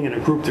frustrating thing in a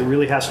group that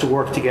really has to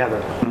work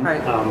together.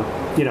 Right.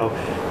 You know,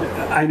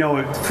 I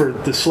know for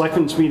the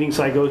selectmen's meetings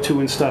I go to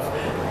and stuff,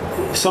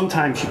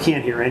 sometimes you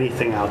can't hear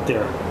anything out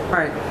there.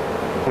 Right.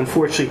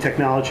 Unfortunately,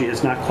 technology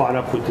has not caught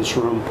up with this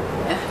room.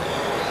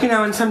 You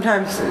know, and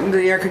sometimes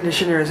the air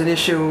conditioner is an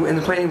issue in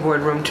the planning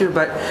board room too,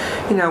 but,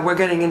 you know, we're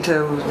getting into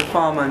the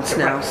fall months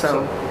now, Right.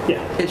 so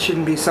Yeah. it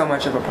shouldn't be so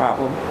much of a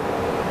problem.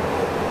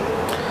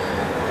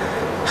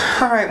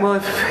 All right, well,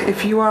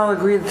 if you all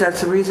agree that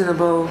that's a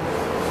reasonable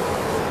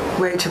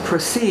way to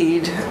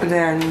proceed,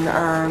 then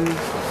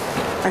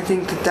I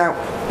think that,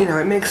 you know,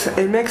 it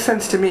makes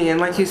sense to me. And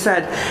like you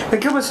said, the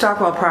Gilbert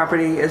Stockwell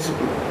property, as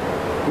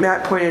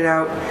Matt pointed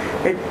out,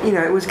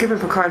 it was given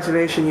for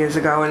conservation years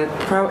ago, and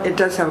it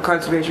does have a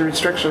conservation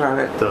restriction on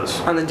it. It does.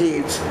 On the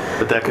deeds.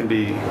 But that can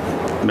be,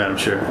 Madam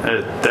Chair,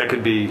 that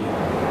could be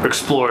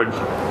explored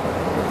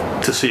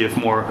to see if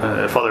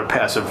other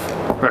passive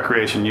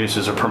recreation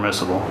uses are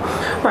permissible.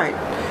 Right.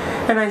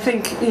 And I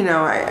think, you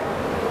know,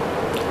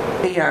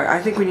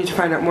 I think we need to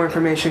find out more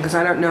information, because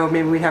I don't know,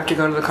 maybe we'd have to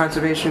go to the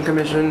Conservation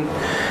Commission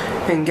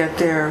and get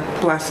their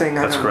blessing.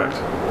 That's correct.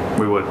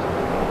 We would,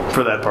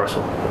 for that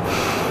parcel.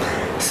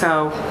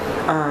 So,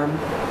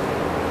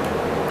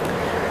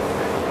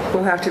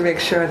 we'll have to make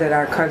sure that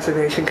our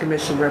Conservation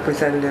Commission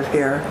representative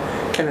here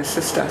can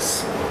assist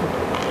us.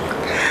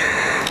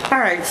 All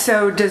right,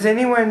 so does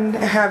anyone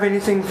have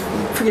anything,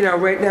 you know,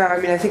 right now? I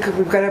mean, I think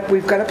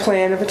we've got a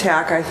plan of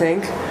attack, I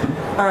think.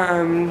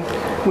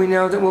 We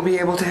know that we'll be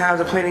able to have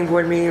the planning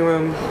board meeting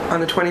room on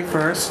the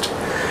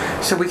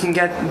 21st, so we can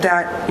get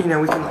that, you know,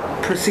 we can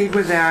proceed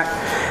with that.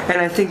 And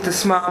I think the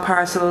small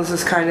parcels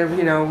is kind of,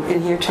 you know,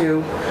 in here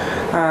too.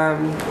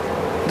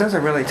 Those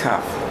are really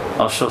tough.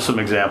 I'll show some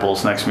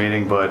examples next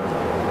meeting, but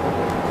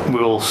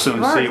we'll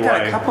soon see We've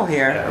got why. a couple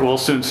here. Yeah, we'll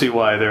soon see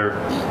why they're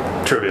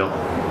trivial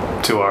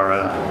to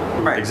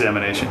our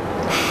examination.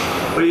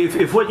 But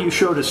if what you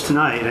showed us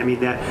tonight, I mean,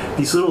 that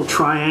these little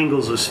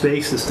triangles of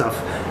space and stuff,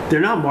 they're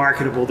not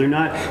marketable. They're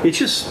not.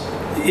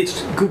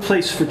 It's a good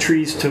place for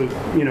trees to,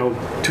 you know,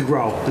 to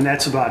grow, and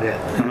that's about it.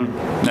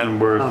 Mm-hmm.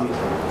 And we're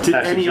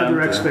Any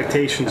other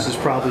expectations is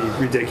probably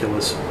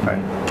ridiculous.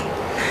 Right.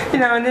 You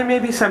know, and there may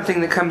be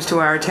something that comes to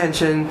our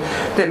attention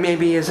that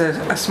maybe is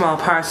a small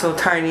parcel,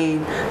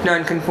 tiny,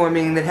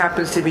 non-conforming, that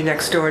happens to be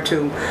next door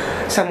to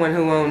someone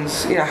who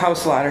owns, you know, a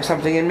house lot or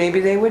something, and maybe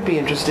they would be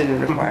interested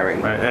in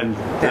acquiring. Right, and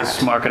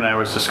as Mark and I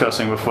was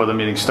discussing before the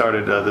meeting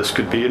started, this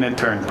could be an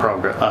intern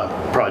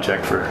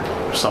project for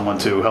someone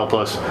to help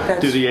us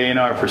do the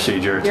A&R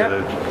procedure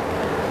to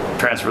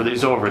transfer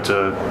these over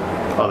to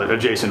other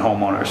adjacent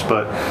homeowners.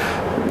 But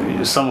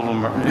some of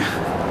them,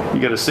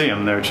 you got to see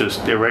them. They're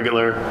just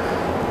irregular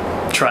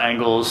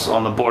triangles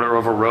on the border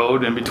of a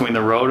road, in between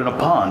the road and a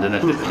pond, and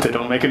they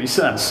don't make any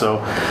sense. So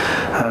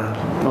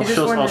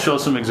I'll show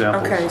some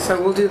examples. Okay, so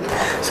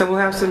we'll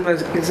have some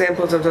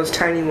examples of those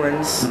tiny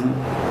ones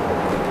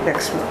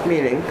next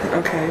meeting.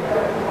 Okay.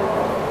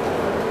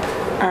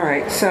 All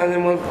right, so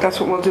then that's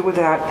what we'll do with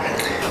that.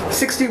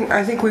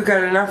 I think we've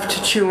got enough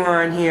to chew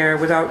on here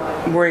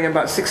without worrying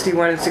about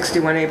 61 and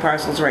 61A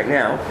parcels right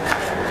now.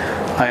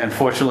 I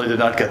unfortunately did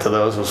not get to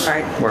those. I was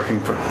Right.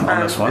 working on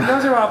this one. And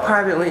those are all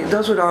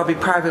those would all be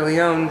privately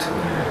owned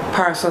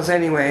parcels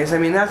anyways. I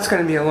mean, that's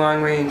going to be a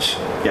long-range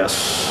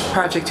Yes.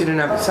 project in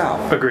and of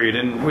itself. Agreed,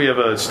 and we have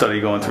a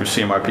study going through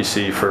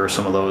CMRPC for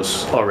some of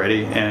those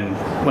already, and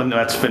when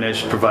that's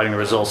finished, providing the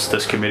results to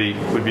this committee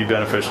would be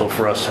beneficial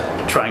for us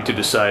trying to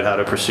decide how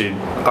to proceed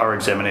our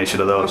examination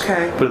of those.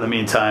 Okay. But in the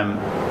meantime,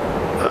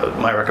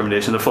 my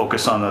recommendation to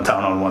focus on the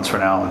town-owned ones for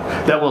now, and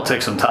that will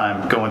take some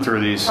time going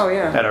through these Oh,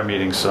 yeah. at our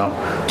meetings, so.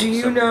 Do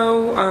you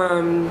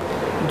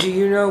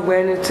know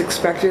when it's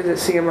expected that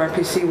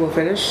CMRPC will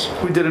finish?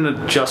 We did an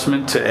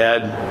adjustment to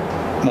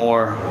add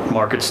more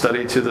market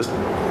study to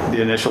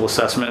the initial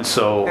assessment,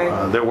 so Okay.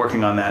 they're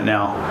working on that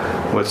now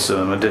with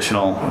some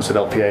additional,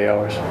 LPA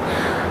hours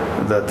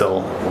that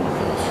they'll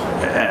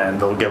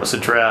give us a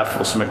draft,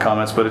 we'll submit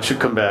comments, but it should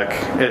come back,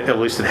 at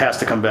least it has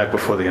to come back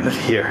before the end of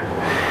the year.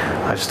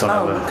 I just don't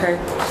have Oh, okay.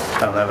 I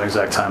don't have an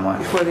exact timeline.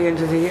 Before the end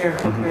of the year.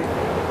 Okay.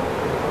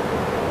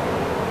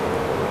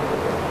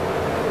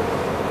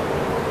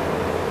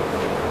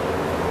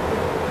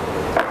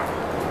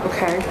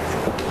 Okay.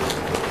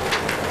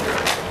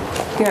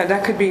 Yeah,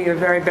 that could be a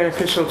very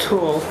beneficial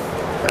tool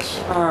Yes.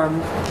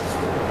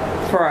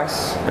 for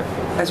us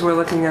as we're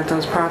looking at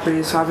those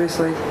properties,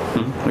 obviously.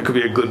 It could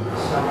be a good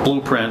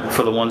blueprint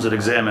for the ones that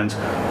examined,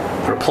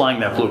 for applying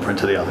that blueprint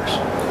to the others.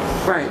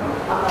 Right.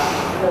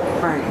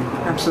 Right,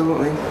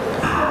 absolutely.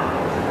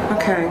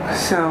 Okay,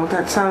 so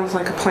that sounds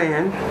like a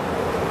plan.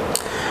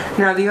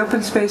 Now, the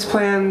open space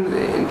plan,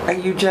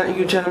 you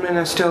gentlemen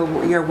are still,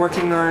 you're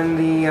working on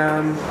the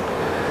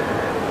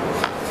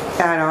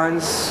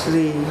add-ons,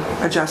 the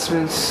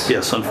adjustments?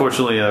 Yes,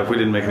 unfortunately, we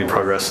didn't make any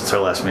progress since our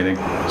last meeting,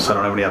 so I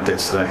don't have any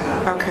updates today.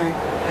 Okay.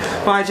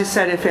 Well, I just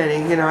said if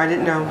any, I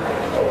didn't know.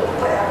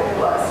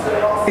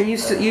 And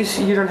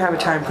you don't have a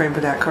time frame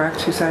for that,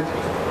 correct? You said?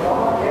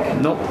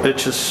 Nope,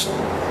 it's just,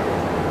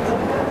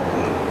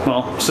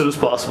 well, as soon as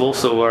possible,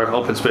 so our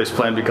open space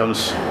plan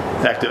becomes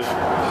active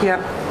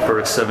Yep. for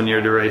its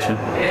 7-year duration.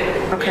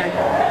 Okay.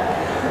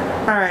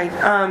 All right.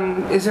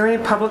 Is there any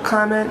public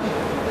comment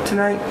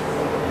tonight?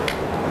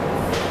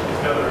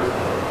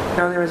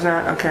 No, there is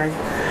not. Okay.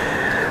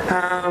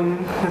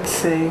 Let's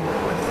see.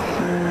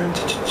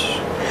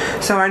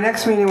 So our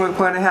next meeting we're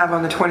going to have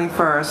on the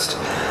 21st.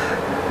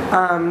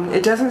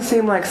 It doesn't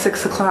seem like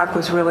 6 o'clock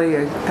was really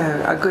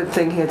a good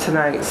thing here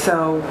tonight.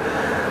 So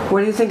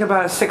what do you think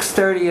about a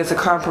 6:30 as a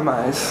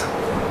compromise?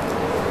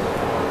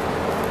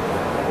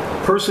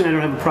 Personally, I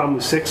don't have a problem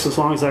with 6 as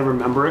long as I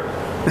remember it.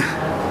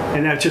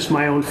 And that's just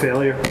my own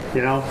failure,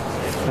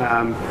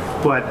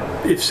 But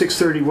if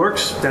 6:30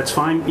 works, that's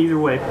fine either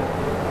way.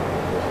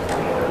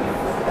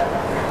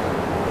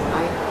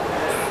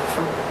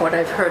 From what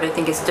I've heard, I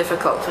think it's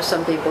difficult for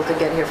some people to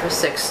get here for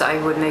 6. I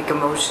would make a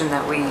motion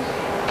that we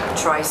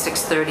try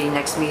 6:30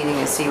 next meeting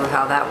and see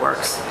how that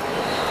works.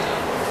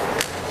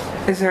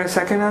 Is there a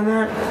second on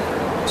that?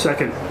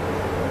 Second.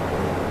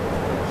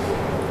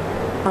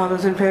 All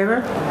those in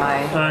favor?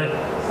 Aye.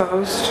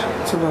 Opposed?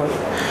 It's a vote.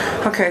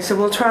 Okay, so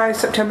we'll try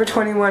September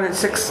 21 at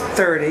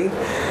 6:30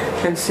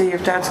 and see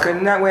if that's good.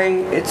 And that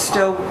way, it's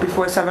still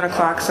before 7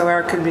 o'clock, so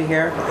Eric can be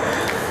here.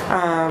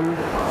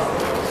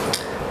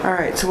 All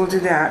right, so we'll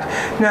do that.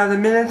 Now, the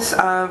minutes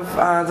of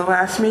the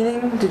last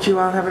meeting, did you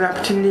all have an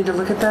opportunity to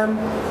look at them?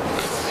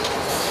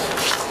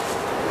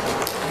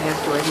 I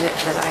have to admit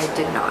that I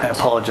did not. I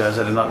apologize,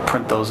 I did not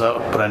print those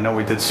out, but I know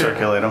we did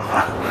circulate them.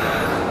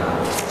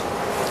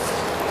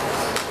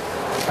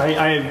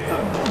 I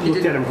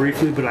looked at them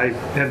briefly, but I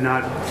have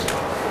not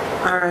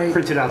All right,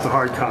 printed out the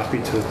hard copy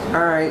to.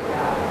 all right.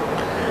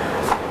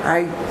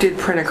 I did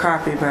print a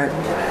copy, but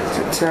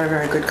it's not a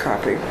very good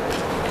copy.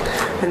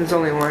 And there's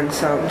only one,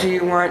 so do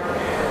you want,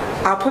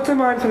 I'll put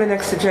them on for the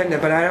next agenda,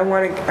 but I don't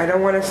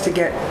want us to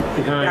get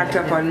backed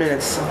up on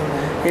minutes.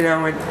 We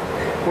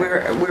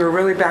were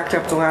really backed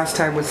up the last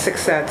time with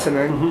 6 sets, and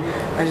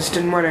I just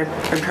didn't want to,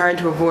 I'm trying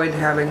to avoid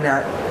having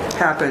that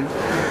happen.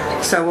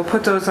 So we'll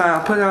put those on,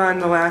 I'll put it on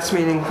the last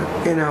meeting,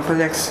 for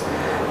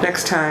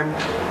next time.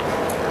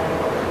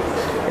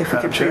 If we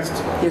Madam could Chair?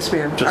 please. Yes,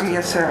 ma'am. Just-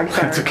 Yes, sir, I'm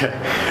sorry. That's okay.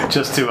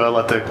 Just to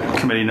let the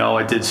committee know,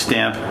 I did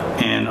stamp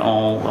in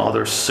all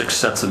other 6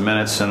 sets of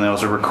minutes, and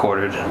those are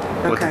recorded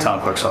with the Okay. town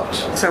clerk's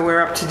office. So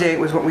we're up to date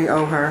with what we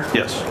owe her?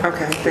 Yes.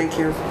 Okay, thank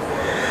you.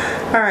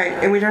 All right,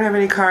 and we don't have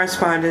any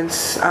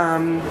correspondence.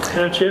 Madam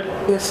Chair?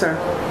 Yes, sir.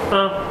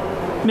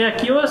 Matt,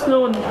 can you let us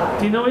know do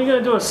you know when you're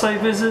gonna do a site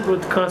visit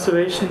with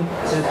conservation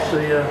at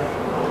the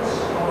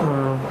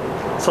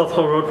South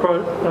Hill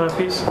Road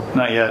piece?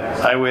 Not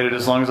yet. I waited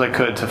as long as I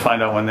could to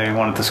find out when they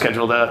wanted to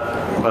schedule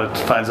that, but it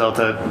finds out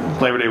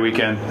that Labor Day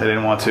weekend they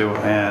didn't want to,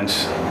 and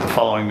the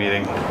following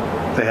meeting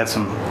they had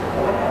some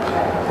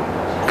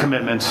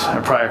commitments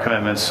or prior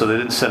commitments, so they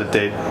didn't set a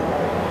date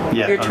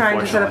yet. You're trying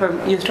to set up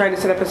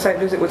unfortunately. a site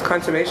visit with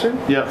conservation?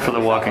 Yeah, for the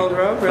walking. Old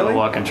Road, For really? the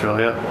walking trail,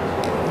 yeah.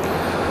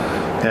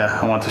 Yeah,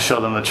 I want to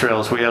show them the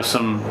trails. We have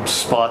some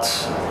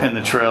spots in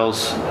the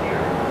trails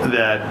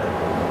that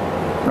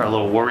are a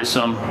little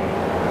worrisome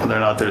whether or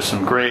not there's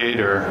some grade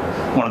or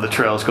one of the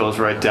trails goes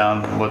right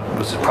down what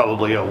was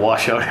probably a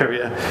washout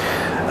area.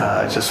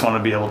 I just want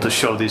to be able to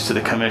show these to the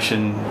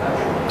commission,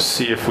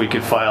 see if we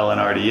could file an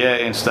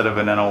RDA instead of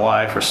an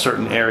NOI for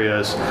certain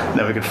areas, and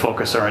then we could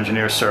focus our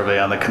engineer survey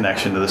on the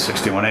connection to the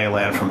 61A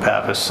land from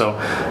Pappas. So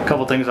a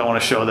couple things I want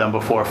to show them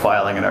before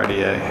filing an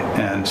RDA,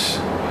 and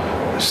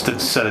just didn't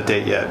set a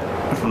date yet,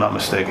 if I'm not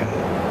mistaken.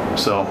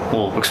 So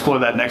we'll explore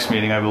that next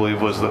meeting, I believe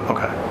was the,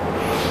 okay.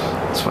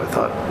 That's what I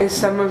thought. Is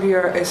some of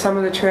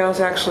the trails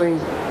actually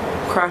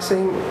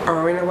crossing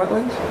or in a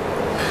wetland?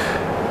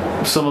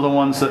 Some of the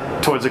ones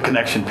that towards the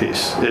connection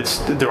piece,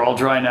 they're all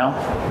dry now,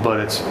 but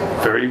it's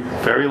very,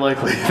 very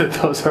likely that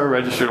those are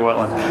registered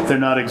wetland. They're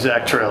not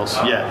exact trails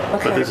yet,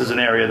 Okay. but this is an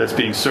area that's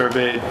being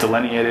surveyed,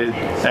 delineated,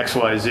 X,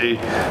 Y, Z,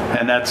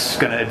 and that's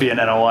going to be an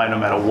NOI no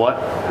matter what.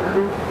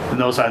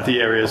 And those aren't the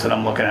areas that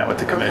I'm looking at with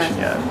the commission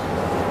Okay.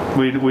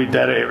 yet.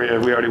 That area,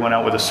 we already went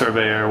out with a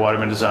surveyor,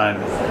 Waterman Design.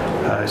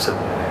 I said,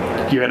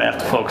 you're going to have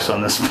to focus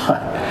on this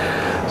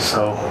spot.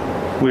 So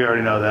we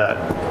already know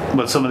that.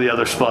 But some of the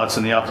other spots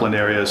in the upland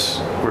areas,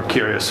 we're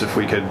curious if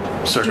we could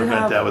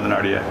circumvent that with an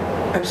RDA.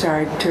 I'm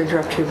sorry to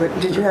interrupt you, but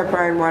did you have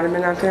Brian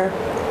Waterman out there?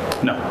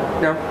 No.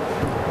 No?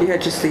 You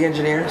had just the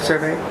engineer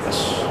survey?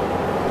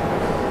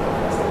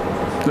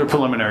 Their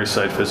preliminary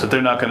site visit.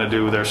 They're not going to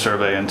do their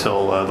survey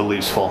until the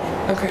leaves fall.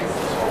 Okay,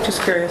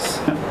 just curious.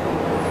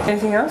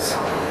 Anything else?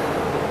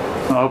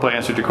 I hope I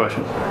answered your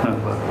question.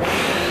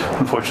 But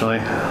unfortunately,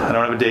 I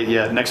don't have a date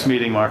yet. Next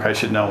meeting, Mark, I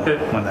should know Okay.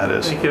 when that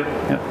is. Thank you.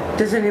 Yep.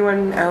 Does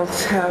anyone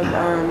else have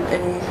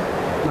any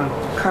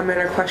comment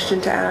or question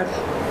to add?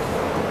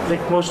 Make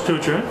a motion to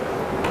adjourn.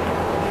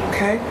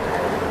 Okay.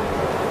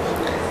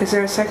 Is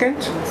there a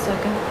second?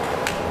 Second.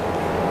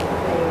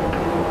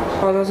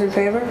 All those in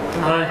favor?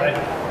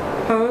 Aye.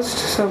 Opposed?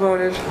 So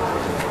voted.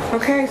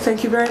 Okay,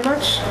 thank you very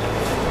much.